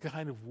these are the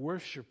kind of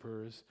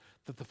worshipers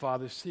that the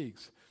Father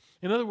seeks.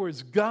 In other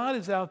words, God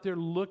is out there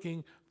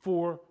looking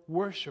for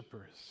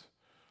worshipers.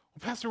 Well,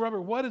 Pastor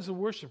Robert, what is a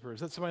worshiper? Is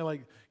that somebody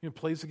like,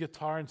 plays the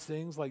guitar and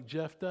sings like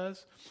Jeff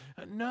does?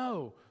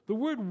 No. The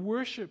word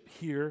worship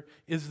here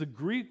is the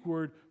Greek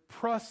word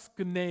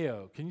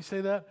proskuneo. Can you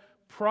say that?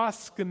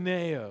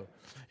 Proskuneo.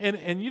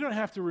 And you don't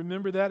have to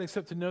remember that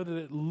except to know that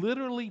it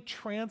literally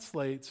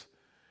translates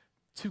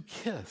to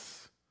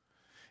kiss.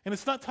 And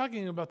it's not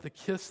talking about the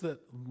kiss that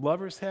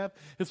lovers have.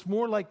 It's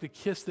more like the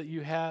kiss that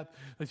you have,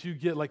 that you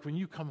get like when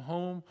you come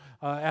home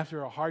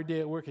after a hard day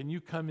at work and you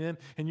come in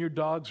and your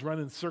dog's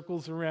running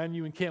circles around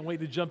you and can't wait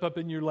to jump up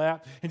in your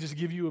lap and just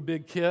give you a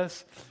big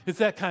kiss. It's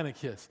that kind of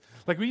kiss.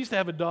 Like we used to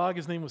have a dog,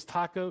 his name was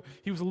Taco.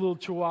 He was a little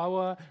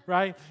Chihuahua,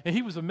 right? And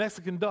he was a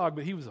Mexican dog,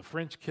 but he was a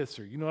French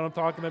kisser. You know what I'm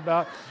talking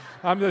about?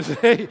 I'm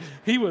just saying,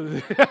 he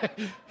was,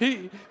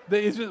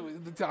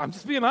 I'm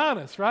just being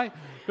honest, right?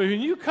 But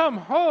when you come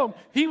home,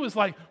 he was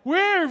like,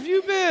 where have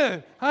you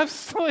been? I'm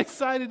so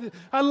excited.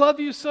 I love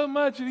you so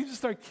much. And he just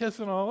started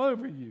kissing all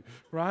over you,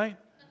 right?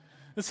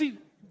 And see,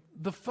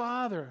 the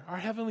Father, our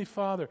Heavenly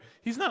Father,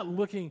 He's not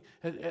looking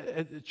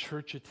at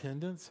church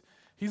attendance.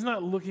 He's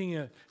not looking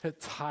at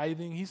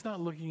tithing. He's not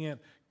looking at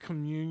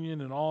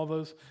communion and all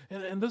those.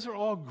 And those are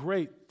all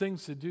great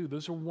things to do.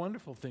 Those are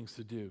wonderful things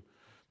to do.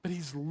 But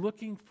He's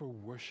looking for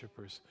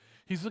worshipers.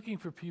 He's looking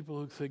for people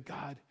who say,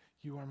 God,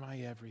 you are my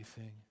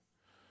everything.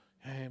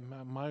 Hey,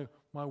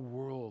 my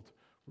world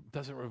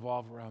doesn't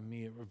revolve around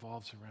me. It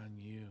revolves around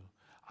you.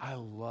 I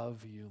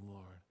love you,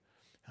 Lord.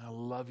 I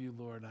love you,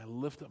 Lord. I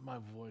lift up my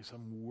voice.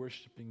 I'm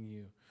worshiping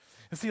you.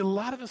 And see, a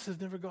lot of us have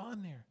never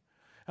gone there.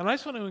 And I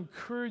just want to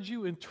encourage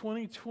you in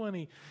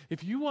 2020,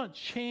 if you want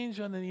change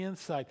on the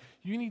inside,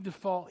 you need to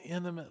fall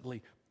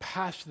intimately,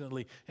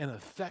 passionately, and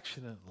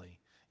affectionately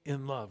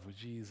in love with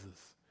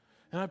Jesus.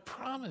 And I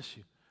promise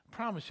you,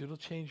 it'll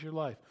change your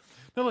life.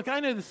 Now, look, I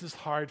know this is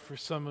hard for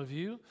some of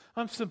you.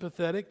 I'm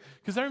sympathetic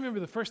because I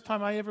remember the first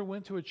time I ever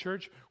went to a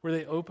church where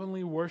they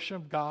openly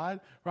worshiped God,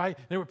 right?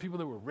 There were people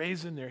that were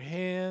raising their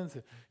hands,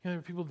 and there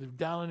were people that were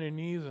down on their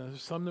knees, and there were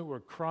some that were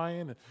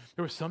crying, and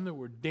there were some that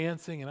were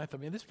dancing, and I thought,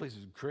 man, this place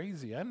is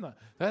crazy.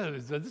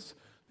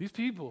 These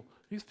people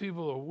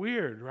are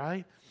weird,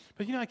 right?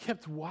 But, I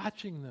kept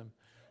watching them,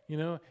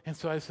 and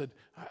so I said,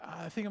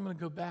 I think I'm going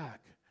to go back.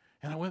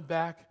 And I went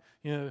back.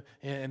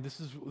 And this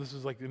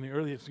is like in the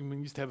early, we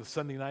used to have a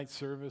Sunday night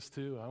service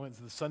too. I went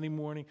to the Sunday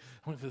morning.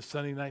 I went to the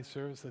Sunday night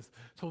service. I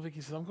told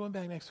Vicki, I'm going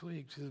back next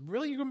week. She said,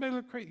 really? You're going back to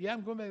the crazy? Yeah,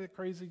 I'm going back to that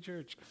crazy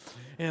church.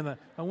 And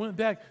I went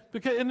back.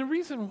 And the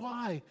reason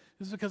why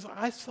is because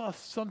I saw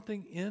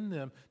something in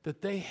them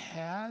that they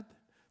had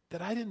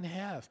that I didn't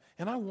have.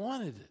 And I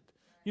wanted it.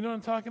 You know what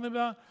I'm talking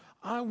about?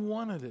 I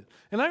wanted it.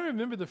 And I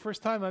remember the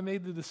first time I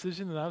made the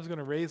decision that I was going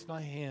to raise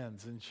my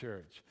hands in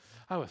church.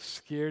 I was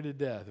scared to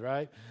death,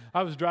 right?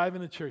 I was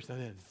driving to church,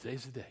 and I said,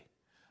 today's the day.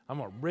 I'm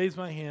going to raise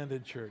my hand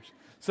in church.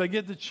 So I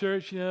get to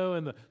church,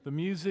 and the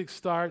music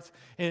starts,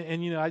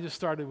 and I just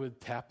started with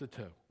tap the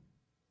toe.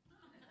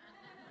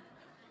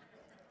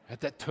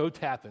 At that toe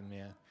tapping,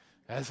 man.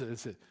 That's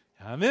it.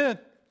 I'm in.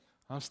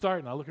 I'm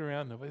starting. I look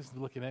around. Nobody's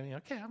looking at me.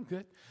 Okay, I'm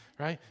good,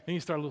 right? And you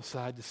start a little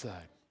side to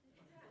side.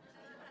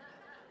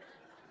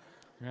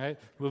 Right?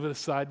 A little bit of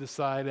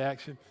side-to-side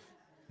action.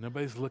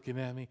 Nobody's looking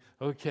at me.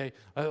 Okay,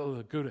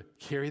 I'll go to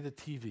carry the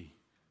TV.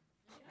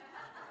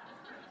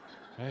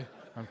 Right?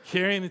 I'm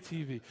carrying the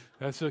TV.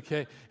 That's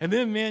okay. And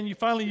then, man, you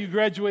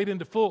graduate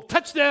into full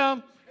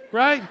touchdown,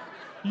 right?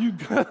 You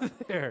go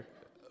there.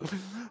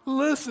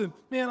 Listen,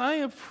 man, I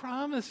am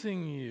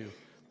promising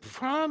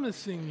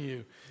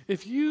you,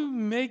 if you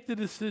make the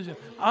decision,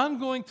 I'm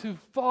going to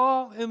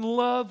fall in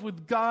love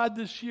with God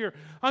this year.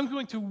 I'm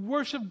going to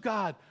worship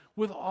God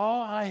with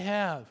all I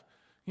have.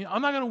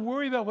 I'm not going to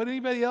worry about what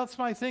anybody else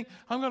might think.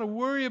 I'm going to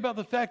worry about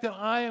the fact that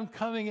I am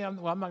coming in.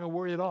 Well, I'm not going to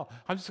worry at all.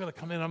 I'm just going to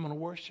come in and I'm going to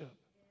worship.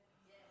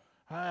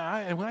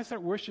 And when I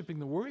start worshiping,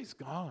 the worry's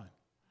gone,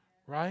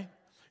 right?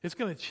 It's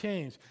going to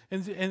change.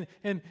 And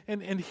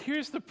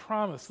here's the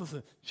promise.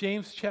 Listen,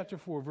 James chapter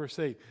 4, verse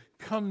 8.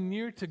 Come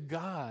near to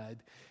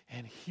God,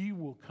 and He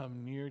will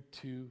come near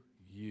to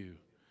you.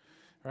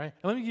 Right?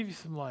 And let me give you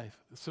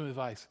some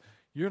advice.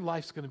 Your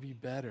life's going to be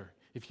better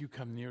if you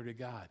come near to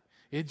God.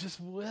 It just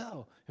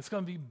will. It's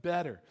going to be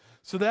better.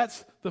 So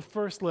that's the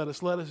first let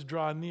us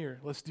draw near.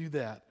 Let's do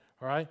that,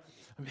 all right?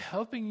 I'm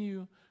helping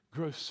you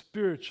grow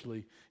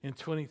spiritually in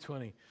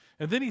 2020.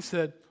 And then he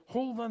said,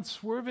 hold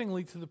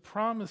unswervingly to the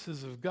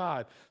promises of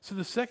God. So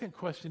the second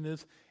question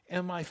is,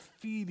 am I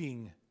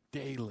feeding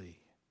daily?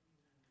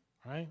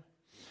 Right?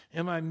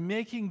 Am I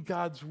making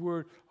God's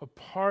word a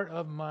part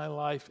of my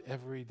life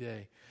every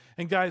day?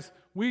 And guys,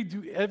 we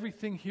do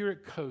everything here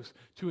at Coast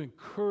to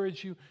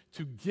encourage you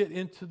to get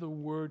into the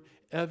Word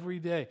every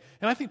day.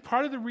 And I think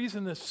part of the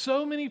reason that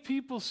so many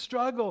people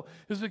struggle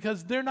is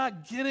because they're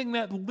not getting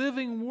that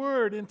living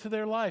Word into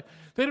their life.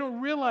 They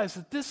don't realize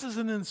that this is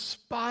an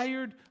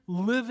inspired,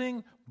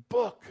 living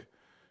book.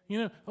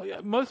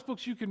 Most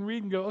books you can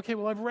read and go, okay,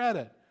 well, I've read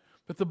it.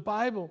 But the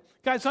Bible,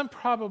 guys, I'm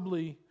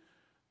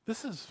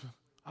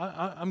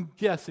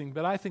guessing,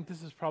 but I think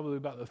this is probably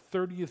about the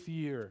 30th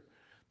year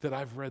that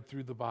I've read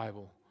through the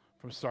Bible.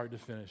 from start to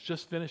finish.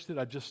 Just finished it.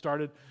 I just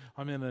started.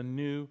 I'm in a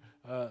new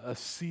a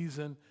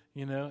season,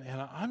 and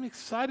I'm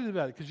excited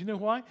about it because you know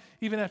why?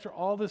 Even after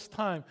all this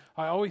time,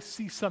 I always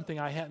see something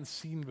I hadn't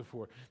seen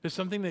before. There's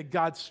something that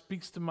God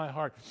speaks to my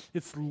heart.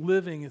 It's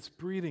living, it's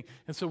breathing.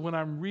 And so when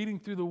I'm reading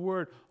through the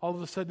Word, all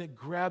of a sudden it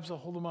grabs a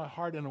hold of my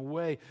heart in a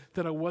way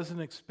that I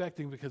wasn't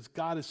expecting because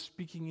God is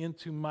speaking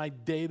into my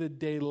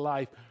day-to-day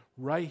life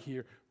right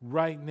here,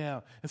 right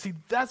now. And see,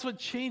 that's what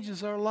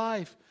changes our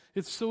life.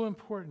 It's so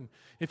important.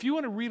 If you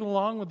want to read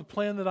along with the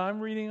plan that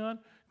I'm reading on,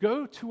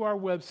 go to our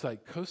website,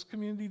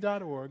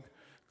 coastcommunity.org.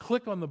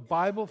 Click on the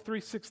Bible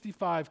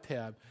 365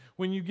 tab.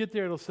 When you get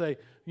there, it'll say,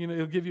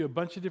 it'll give you a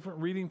bunch of different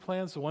reading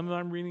plans. The one that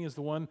I'm reading is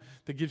the one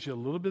that gives you a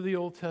little bit of the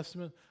Old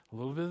Testament, a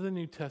little bit of the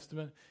New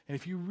Testament. And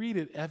if you read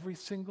it every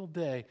single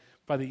day,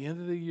 by the end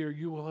of the year,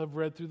 you will have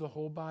read through the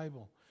whole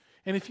Bible.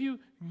 And if you're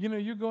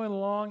going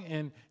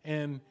along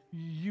and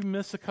you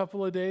miss a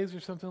couple of days or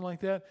something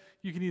like that,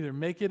 you can either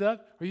make it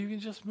up or you can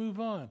just move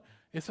on.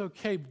 It's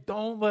okay.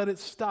 Don't let it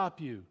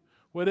stop you.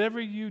 Whatever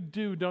you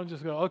do, don't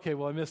just go, okay,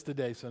 well, I missed a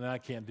day, so now I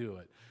can't do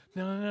it.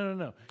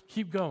 No.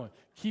 Keep going.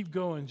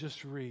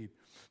 Just read.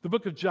 The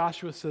book of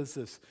Joshua says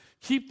this: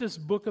 keep this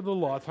book of the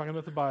law, talking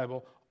about the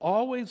Bible,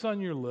 always on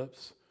your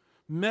lips.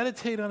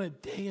 Meditate on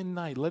it day and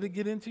night. Let it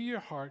get into your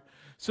heart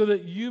so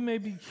that you may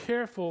be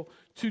careful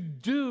to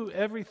do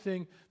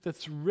everything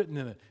that's written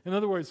in it. In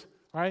other words,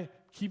 all right,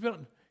 keep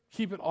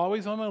it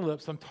always on my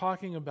lips. I'm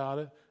talking about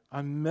it.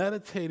 I'm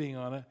meditating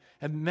on it.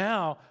 And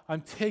now I'm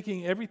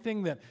taking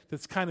everything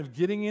that's kind of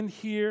getting in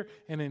here,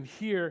 and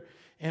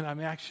I'm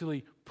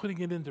actually putting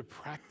it into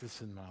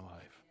practice in my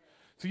life.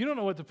 So you don't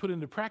know what to put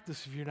into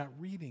practice if you're not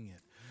reading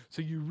it.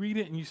 So you read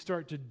it and you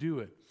start to do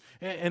it.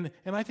 And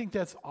I think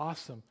that's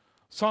awesome.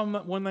 Psalm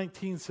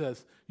 119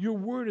 says, your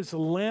word is a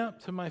lamp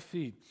to my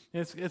feet.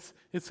 And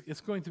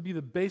it's going to be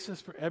the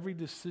basis for every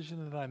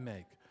decision that I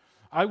make.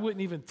 I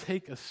wouldn't even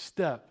take a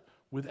step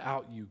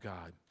without you,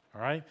 God.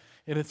 All right?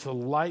 And it's a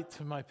light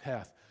to my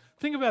path.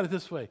 Think about it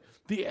this way.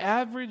 The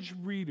average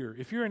reader,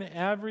 if you're an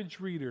average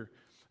reader,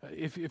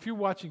 if you're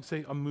watching,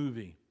 say, a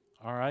movie,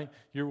 all right?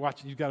 You've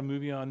got a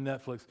movie on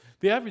Netflix.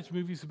 The average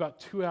movie is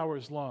about 2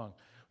 hours long.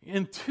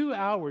 In 2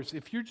 hours,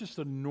 if you're just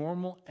a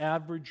normal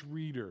average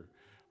reader,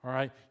 all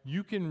right,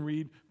 you can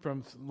read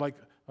from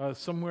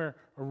somewhere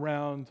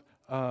around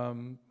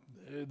the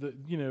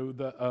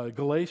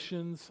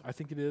Galatians, I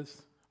think it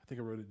is. I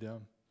think I wrote it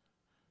down.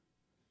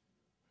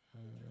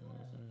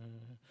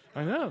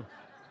 I know.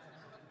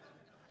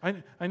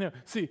 I know.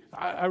 See,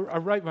 I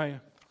write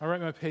my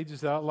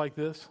pages out like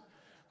this.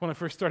 When I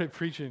first started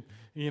preaching,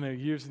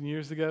 years and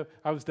years ago,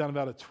 I was down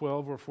about a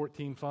 12 or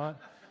 14 font.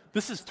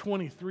 This is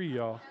 23,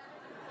 y'all.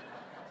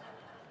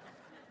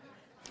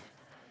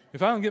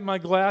 If I don't get my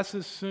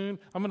glasses soon,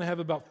 I'm going to have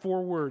about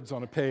 4 words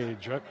on a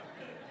page, right?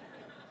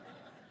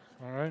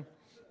 All right.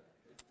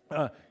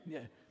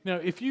 Now,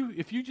 if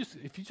you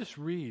just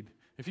read.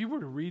 If you were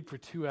to read for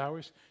 2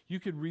 hours, you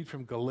could read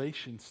from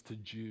Galatians to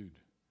Jude.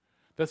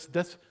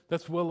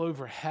 That's well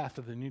over half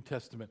of the New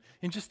Testament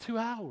in just 2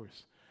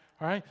 hours.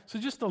 All right? So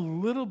just a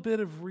little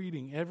bit of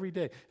reading every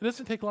day. It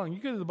doesn't take long. You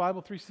go to the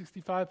Bible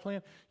 365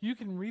 plan, you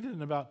can read it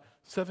in about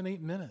 7-8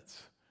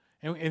 minutes.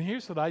 And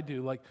here's what I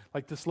do. Like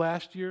this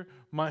last year,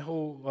 my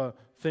whole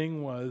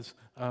thing was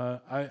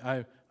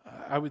I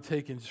would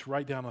take and just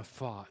write down a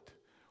thought.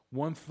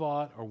 One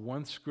thought or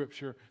one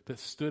scripture that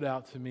stood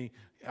out to me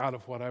out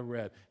of what I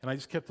read. And I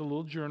just kept a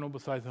little journal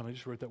besides that, and I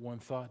just wrote that one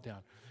thought down.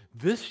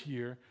 This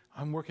year,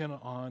 I'm working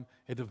on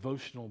a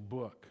devotional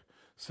book.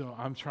 So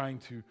I'm trying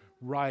to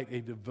write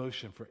a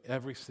devotion for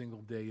every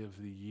single day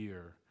of the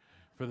year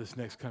for this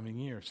next coming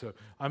year. So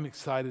I'm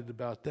excited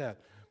about that.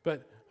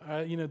 But,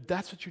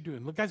 that's what you're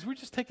doing. Look, guys, we're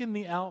just taking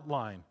the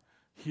outline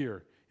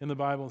here in the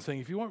Bible and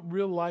saying, if you want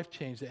real life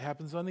change that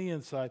happens on the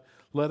inside,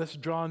 let us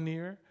draw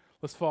near.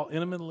 Let's fall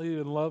intimately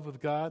in love with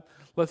God.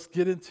 Let's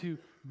get into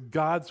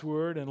God's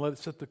Word and let it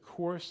set the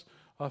course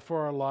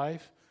for our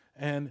life.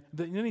 And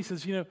then he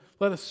says,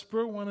 let us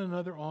spur one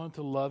another on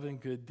to love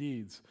and good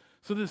deeds.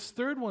 So this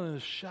third one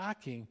is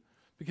shocking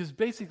because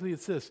basically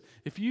it's this.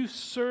 If you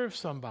serve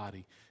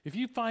somebody, if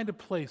you find a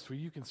place where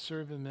you can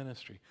serve in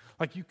ministry,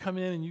 like you come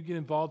in and you get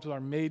involved with our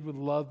Made with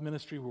Love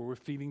ministry where we're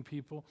feeding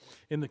people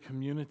in the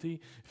community,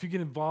 if you get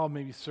involved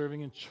maybe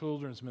serving in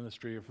children's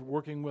ministry or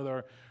working with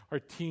our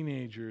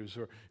teenagers,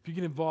 or if you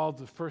get involved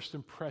with First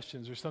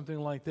Impressions or something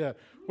like that,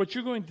 what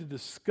you're going to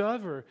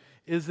discover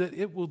is that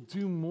it will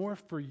do more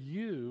for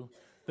you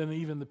than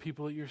even the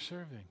people that you're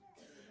serving.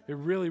 It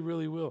really,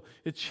 really will.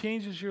 It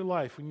changes your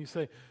life when you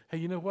say, hey,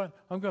 you know what?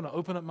 I'm going to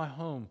open up my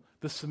home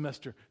this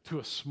semester to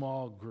a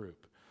small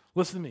group.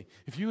 Listen to me.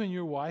 If you and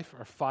your wife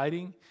are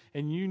fighting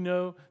and you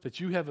know that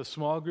you have a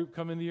small group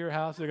coming to your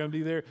house, they're going to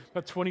be there,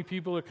 about 20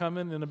 people are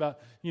coming in about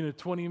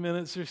 20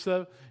 minutes or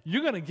so,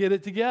 you're going to get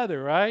it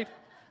together, right?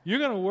 You're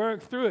going to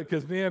work through it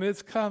because, man,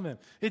 it's coming.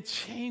 It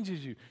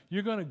changes you.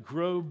 You're going to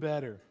grow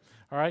better,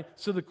 all right?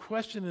 So the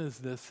question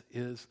is,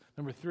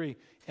 number 3,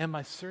 am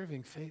I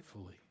serving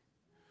faithfully?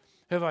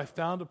 Have I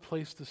found a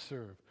place to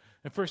serve?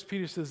 And 1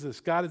 Peter says this: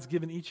 God has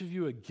given each of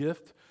you a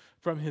gift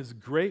From his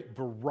great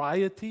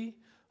variety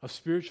of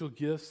spiritual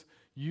gifts,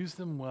 use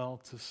them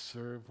well to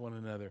serve one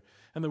another.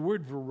 And the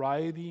word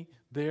variety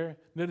there,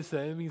 notice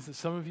that it means that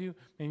some of you,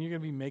 man, you're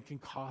going to be making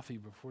coffee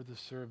before the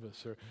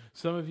service. Or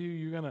some of you,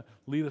 you're going to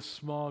lead a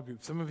small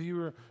group. Some of you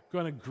are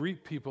going to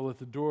greet people at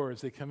the door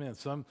as they come in.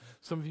 Some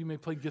of you may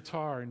play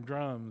guitar and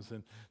drums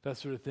and that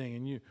sort of thing.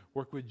 And you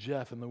work with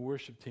Jeff and the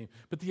worship team.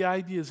 But the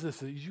idea is this,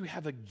 that you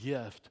have a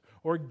gift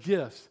or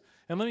gifts.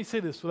 And let me say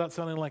this without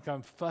sounding like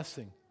I'm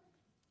fussing.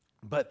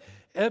 But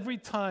every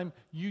time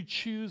you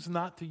choose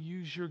not to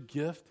use your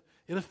gift,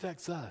 it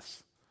affects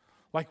us.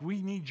 Like,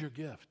 we need your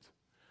gift.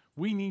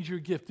 We need your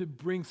gift. It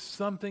brings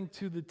something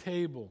to the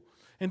table.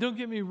 And don't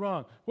get me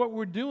wrong, what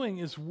we're doing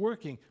is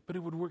working, but it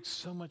would work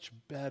so much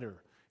better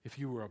if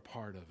you were a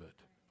part of it.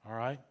 All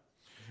right?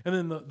 And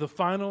then the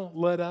final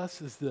let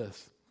us is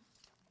this.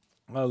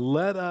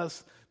 Let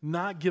us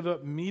not give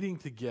up meeting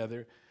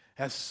together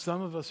as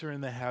some of us are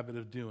in the habit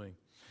of doing.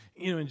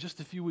 You know, in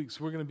just a few weeks,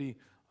 we're going to be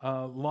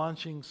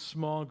launching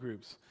small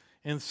groups.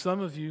 And some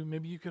of you,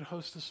 maybe you could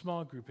host a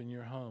small group in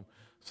your home.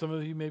 Some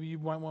of you, maybe you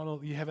might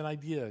want to, you have an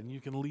idea and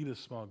you can lead a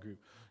small group.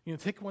 You know,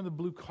 take one of the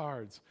blue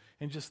cards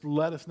and just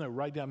let us know.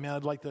 Write down,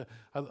 man,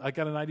 I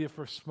got an idea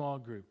for a small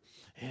group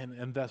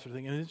and that sort of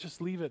thing. And then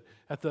just leave it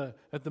at the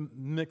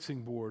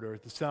mixing board or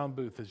at the sound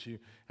booth as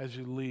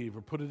you leave,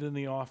 or put it in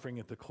the offering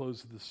at the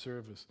close of the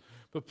service.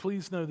 But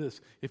please know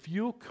this, if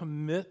you'll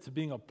commit to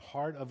being a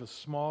part of a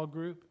small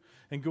group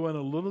and go in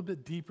a little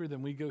bit deeper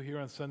than we go here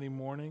on Sunday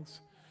mornings,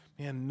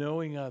 man,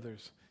 knowing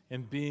others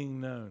and being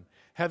known,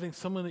 having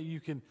someone that you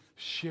can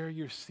share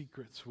your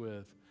secrets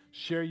with,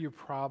 share your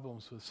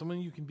problems with, someone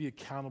you can be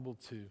accountable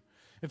to.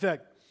 In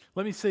fact,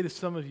 let me say to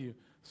some of you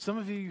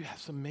have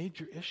some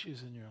major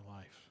issues in your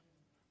life,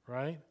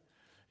 right?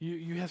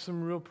 You have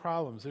some real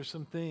problems. There's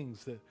some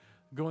things that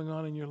going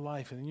on in your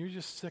life, and you're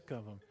just sick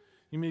of them.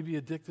 You may be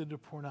addicted to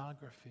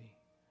pornography.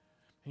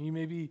 And you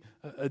may be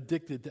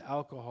addicted to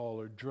alcohol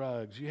or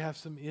drugs. You have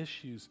some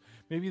issues.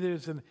 Maybe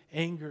there's an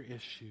anger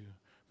issue.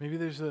 Maybe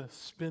there's a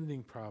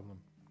spending problem.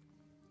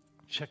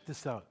 Check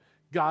this out.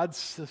 God's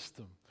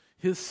system,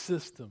 his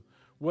system,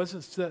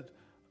 wasn't set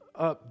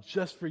up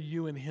just for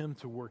you and him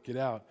to work it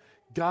out.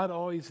 God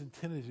always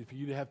intended it for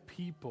you to have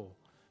people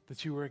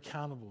that you were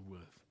accountable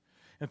with.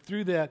 And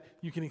through that,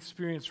 you can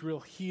experience real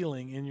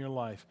healing in your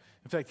life.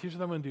 In fact, here's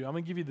what I'm going to do. I'm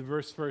going to give you the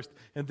verse first,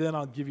 and then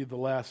I'll give you the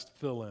last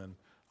fill-in.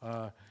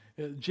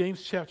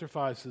 James chapter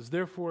 5 says,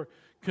 therefore,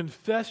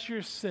 confess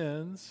your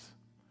sins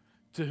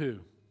to who?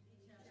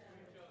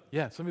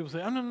 Yeah, some people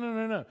say, oh,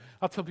 no.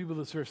 I'll tell people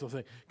this verse. I'll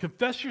say,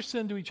 confess your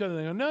sin to each other.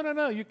 They go,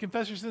 no. You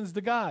confess your sins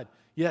to God.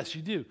 Yes,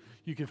 you do.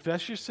 You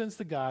confess your sins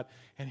to God,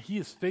 and he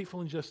is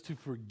faithful and just to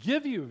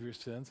forgive you of your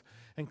sins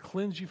and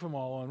cleanse you from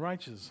all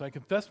unrighteousness. So I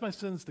confess my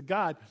sins to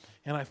God,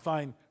 and I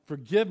find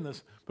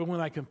forgiveness. But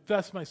when I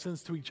confess my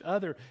sins to each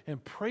other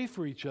and pray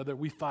for each other,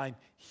 we find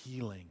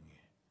healing.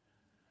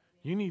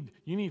 You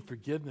need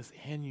forgiveness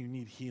and you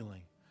need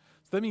healing.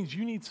 So that means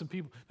you need some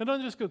people. Now,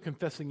 don't just go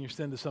confessing your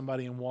sin to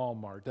somebody in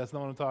Walmart. That's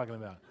not what I'm talking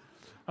about.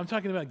 I'm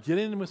talking about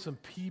getting in with some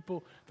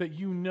people that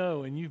you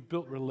know and you've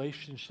built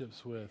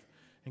relationships with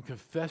and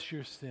confess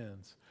your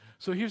sins.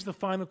 So here's the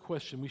final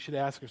question we should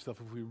ask ourselves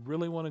if we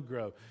really want to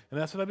grow. And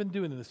that's what I've been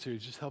doing in this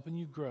series, just helping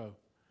you grow.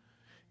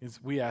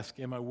 Is we ask,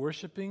 am I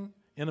worshiping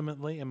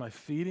intimately? Am I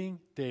feeding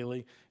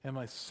daily? Am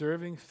I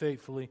serving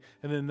faithfully?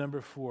 And then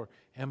number 4,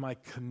 am I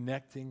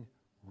connecting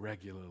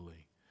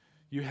regularly?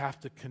 You have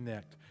to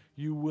connect.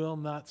 You will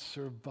not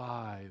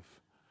survive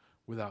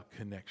without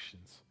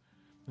connections.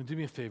 And do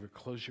me a favor,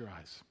 close your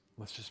eyes.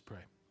 Let's just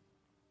pray.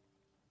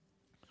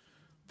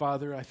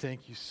 Father, I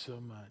thank you so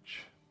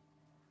much.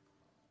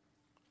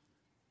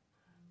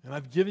 And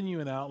I've given you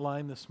an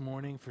outline this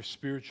morning for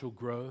spiritual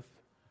growth.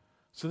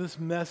 So this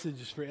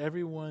message is for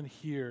everyone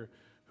here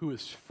who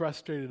is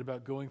frustrated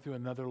about going through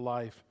another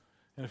life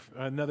and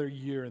another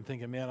year and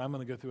thinking, man, I'm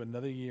going to go through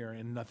another year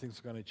and nothing's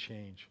going to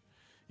change.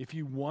 If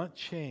you want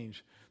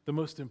change, the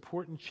most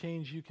important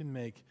change you can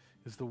make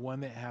is the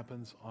one that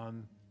happens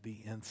on the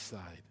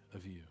inside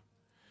of you.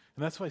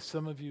 And that's why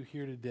some of you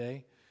here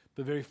today,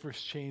 the very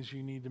first change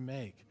you need to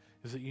make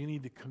is that you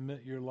need to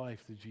commit your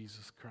life to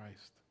Jesus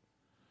Christ.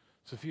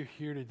 So if you're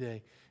here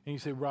today and you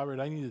say, Robert,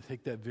 I need to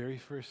take that very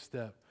first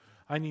step.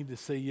 I need to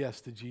say yes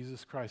to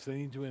Jesus Christ. I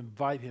need to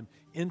invite him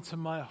into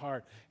my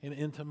heart and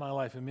into my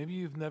life. And maybe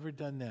you've never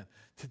done that.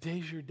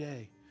 Today's your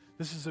day.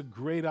 This is a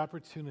great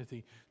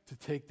opportunity to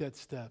take that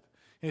step.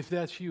 And if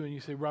that's you and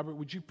you say, Robert,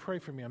 would you pray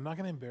for me? I'm not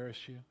going to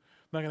embarrass you.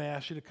 I'm not going to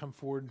ask you to come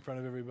forward in front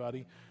of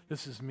everybody.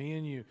 This is me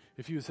and you.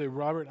 If you would say,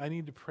 Robert, I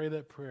need to pray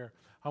that prayer.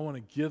 I want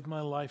to give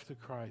my life to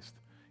Christ.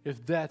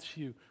 If that's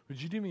you,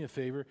 would you do me a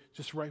favor,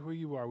 just right where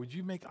you are, would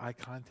you make eye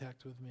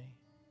contact with me?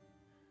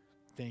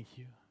 Thank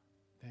you.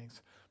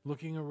 Thanks.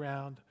 Looking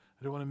around.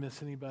 I don't want to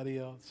miss anybody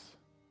else.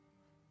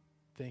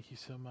 Thank you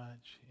so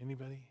much.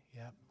 Anybody?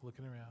 Yeah,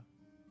 looking around.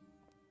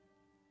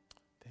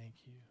 Thank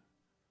you.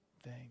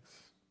 Thanks.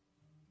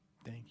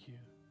 Thank you.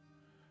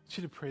 I want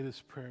you to pray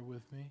this prayer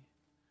with me.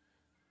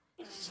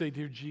 Say,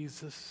 dear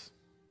Jesus,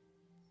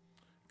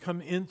 come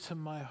into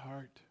my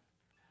heart.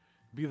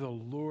 Be the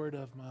Lord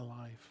of my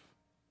life.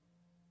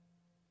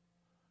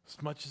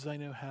 As much as I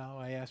know how,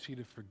 I ask you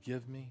to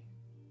forgive me.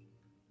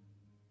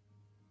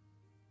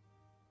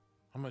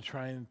 I'm going to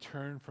try and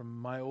turn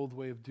from my old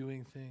way of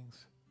doing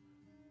things.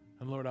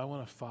 And Lord, I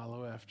want to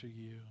follow after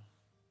you.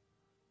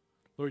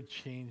 Lord,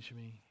 change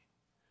me.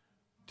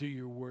 Do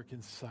your work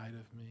inside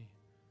of me.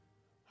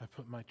 I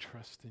put my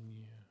trust in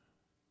you.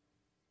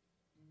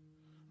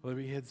 Well,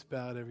 every head's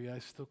bowed, every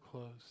eye's still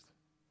closed.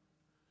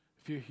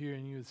 If you're here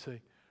and you would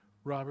say,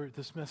 Robert,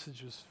 this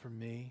message was for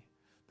me.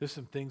 There's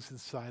some things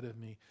inside of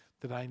me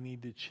that I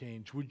need to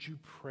change. Would you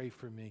pray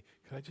for me?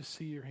 Could I just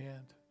see your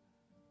hand?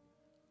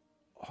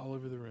 All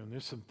over the room.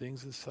 There's some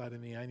things inside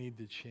of me I need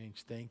to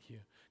change. Thank you.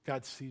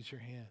 God sees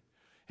your hand.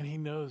 And he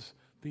knows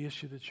the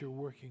issue that you're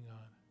working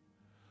on.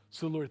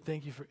 So, Lord,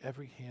 thank you for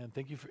every hand.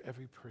 Thank you for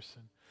every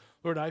person.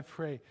 Lord, I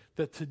pray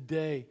that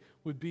today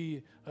would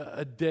be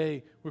a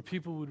day where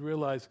people would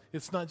realize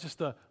it's not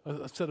just a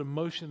set of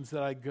motions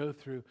that I go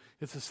through.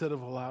 It's a set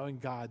of allowing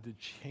God to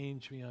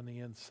change me on the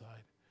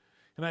inside.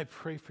 And I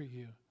pray for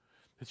you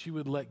that you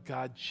would let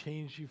God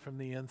change you from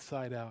the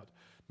inside out.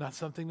 Not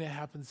something that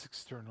happens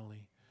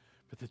externally,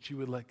 but that you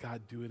would let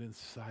God do it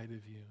inside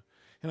of you.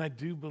 And I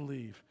do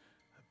believe,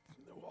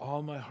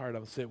 all my heart,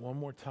 I'll say it one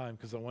more time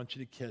because I want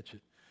you to catch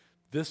it.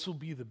 This will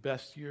be the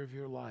best year of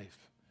your life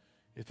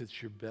if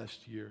it's your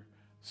best year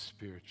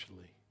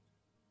spiritually.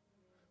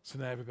 So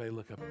now everybody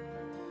look up.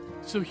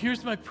 So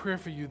here's my prayer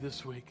for you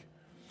this week.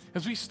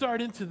 As we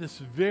start into this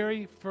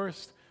very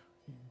first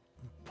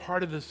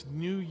part of this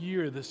new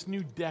year, this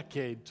new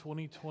decade,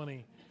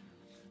 2020,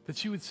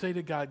 that you would say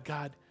to God,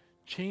 God,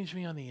 change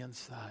me on the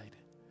inside.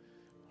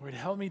 Lord,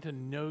 help me to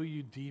know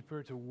you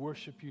deeper, to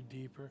worship you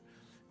deeper.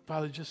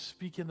 Father, just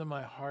speak into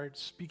my heart,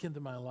 speak into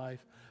my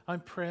life.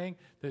 I'm praying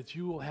that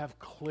you will have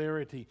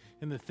clarity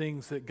in the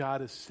things that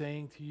God is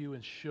saying to you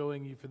and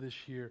showing you for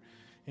this year,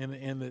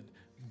 and that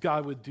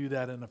God would do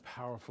that in a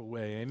powerful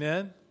way. Amen?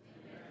 Amen.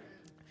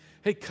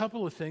 Hey,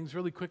 couple of things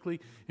really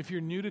quickly. If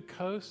you're new to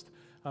Coast,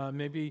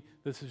 maybe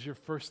this is your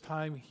first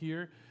time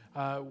here,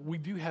 we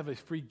do have a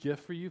free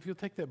gift for you. If you'll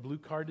take that blue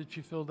card that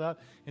you filled out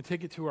and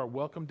take it to our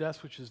welcome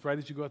desk, which is right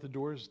as you go out the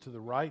doors to the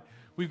right,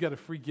 we've got a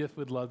free gift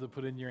we'd love to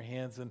put in your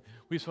hands. And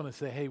we just want to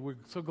say, hey, we're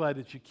so glad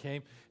that you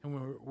came,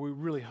 and we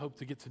really hope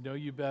to get to know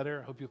you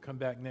better. I hope you'll come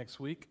back next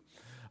week.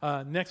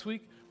 Next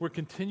week, we're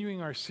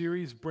continuing our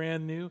series,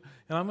 Brand New,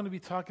 and I'm going to be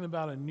talking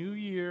about a new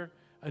year,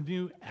 a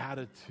new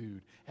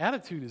attitude.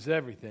 Attitude is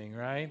everything,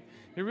 right?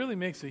 It really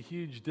makes a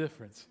huge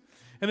difference.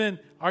 And then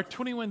our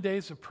 21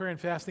 days of prayer and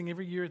fasting,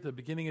 every year at the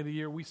beginning of the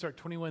year, we start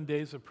 21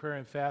 days of prayer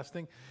and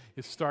fasting.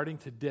 It's starting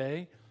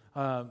today.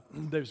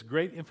 There's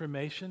great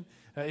information.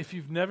 If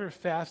you've never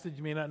fasted,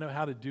 you may not know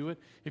how to do it.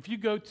 If you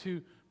go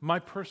to my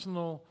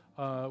personal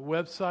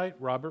website,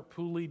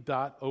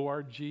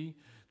 robertpooley.org,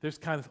 there's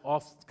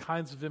all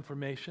kinds of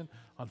information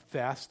on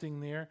fasting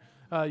there.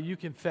 You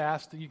can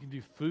fast. You can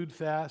do food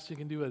fast. You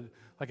can do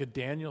a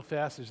Daniel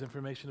fast. There's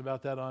information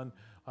about that on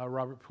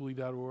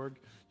robertpooley.org.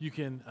 You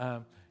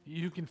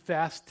can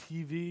fast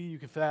TV. You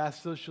can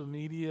fast social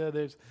media.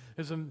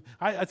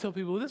 I tell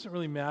people it doesn't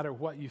really matter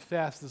what you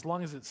fast as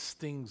long as it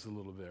stings a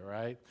little bit,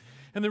 right?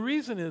 And the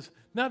reason is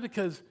not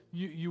because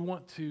you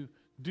want to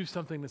do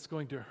something that's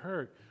going to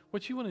hurt.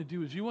 What you want to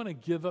do is you want to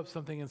give up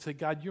something and say,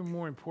 God, you're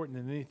more important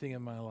than anything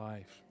in my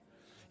life.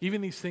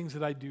 Even these things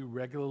that I do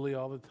regularly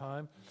all the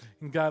time.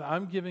 And God,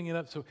 I'm giving it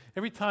up. So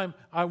every time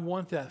I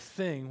want that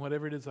thing,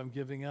 whatever it is I'm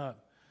giving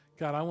up,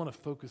 God, I want to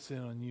focus in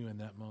on you in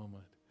that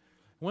moment.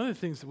 One of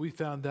the things that we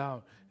found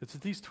out is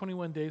that these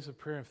 21 days of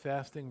prayer and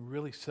fasting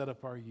really set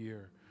up our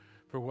year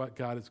for what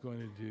God is going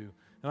to do.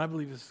 And I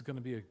believe this is going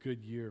to be a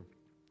good year.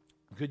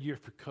 A good year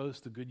for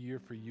Coast, a good year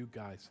for you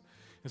guys.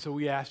 And so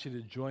we ask you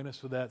to join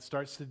us with that. It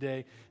starts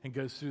today and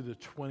goes through the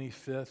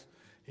 25th.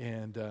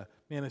 And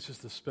man, it's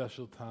just a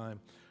special time.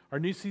 Our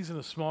new season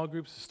of small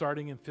groups is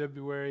starting in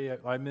February.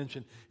 I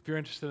mentioned if you're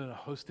interested in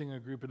hosting a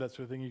group or that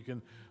sort of thing, you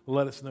can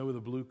let us know with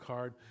a blue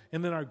card.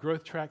 And then our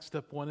growth track,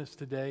 step 1 is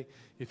today.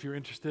 If you're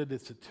interested,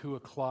 it's at 2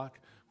 o'clock.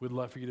 We'd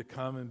love for you to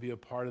come and be a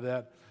part of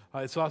that.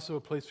 It's also a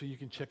place where you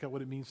can check out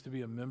what it means to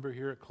be a member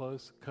here at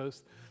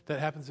Coast. That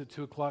happens at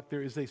 2 o'clock.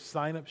 There is a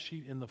sign-up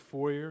sheet in the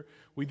foyer.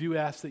 We do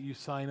ask that you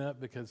sign up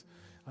because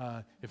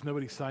if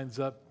nobody signs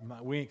up,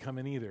 we ain't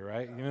coming either,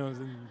 right? You know,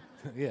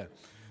 yeah.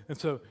 And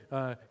so,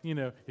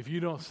 if you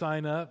don't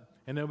sign up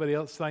and nobody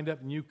else signed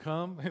up and you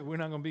come, we're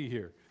not going to be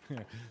here.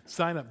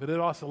 Sign up. But it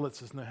also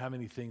lets us know how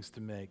many things to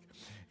make.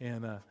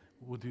 And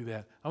we'll do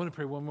that. I want to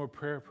pray one more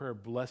prayer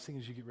of blessing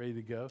as you get ready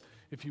to go.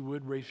 If you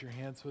would, raise your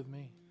hands with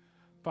me.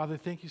 Father,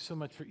 thank you so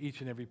much for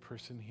each and every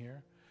person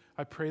here.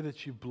 I pray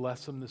that you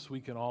bless them this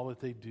week in all that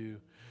they do,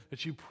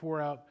 that you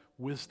pour out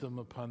wisdom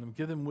upon them.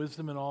 Give them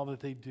wisdom in all that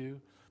they do.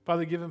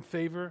 Father, give them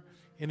favor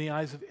in the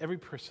eyes of every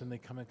person they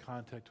come in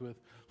contact with.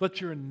 Let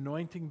your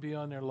anointing be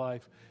on their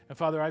life. And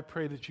Father, I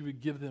pray that you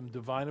would give them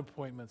divine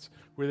appointments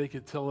where they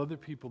could tell other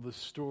people the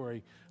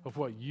story of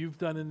what you've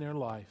done in their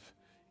life.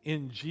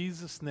 In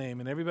Jesus' name.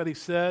 And everybody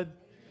said,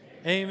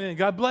 Amen.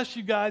 God bless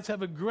you guys.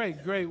 Have a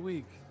great, great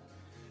week.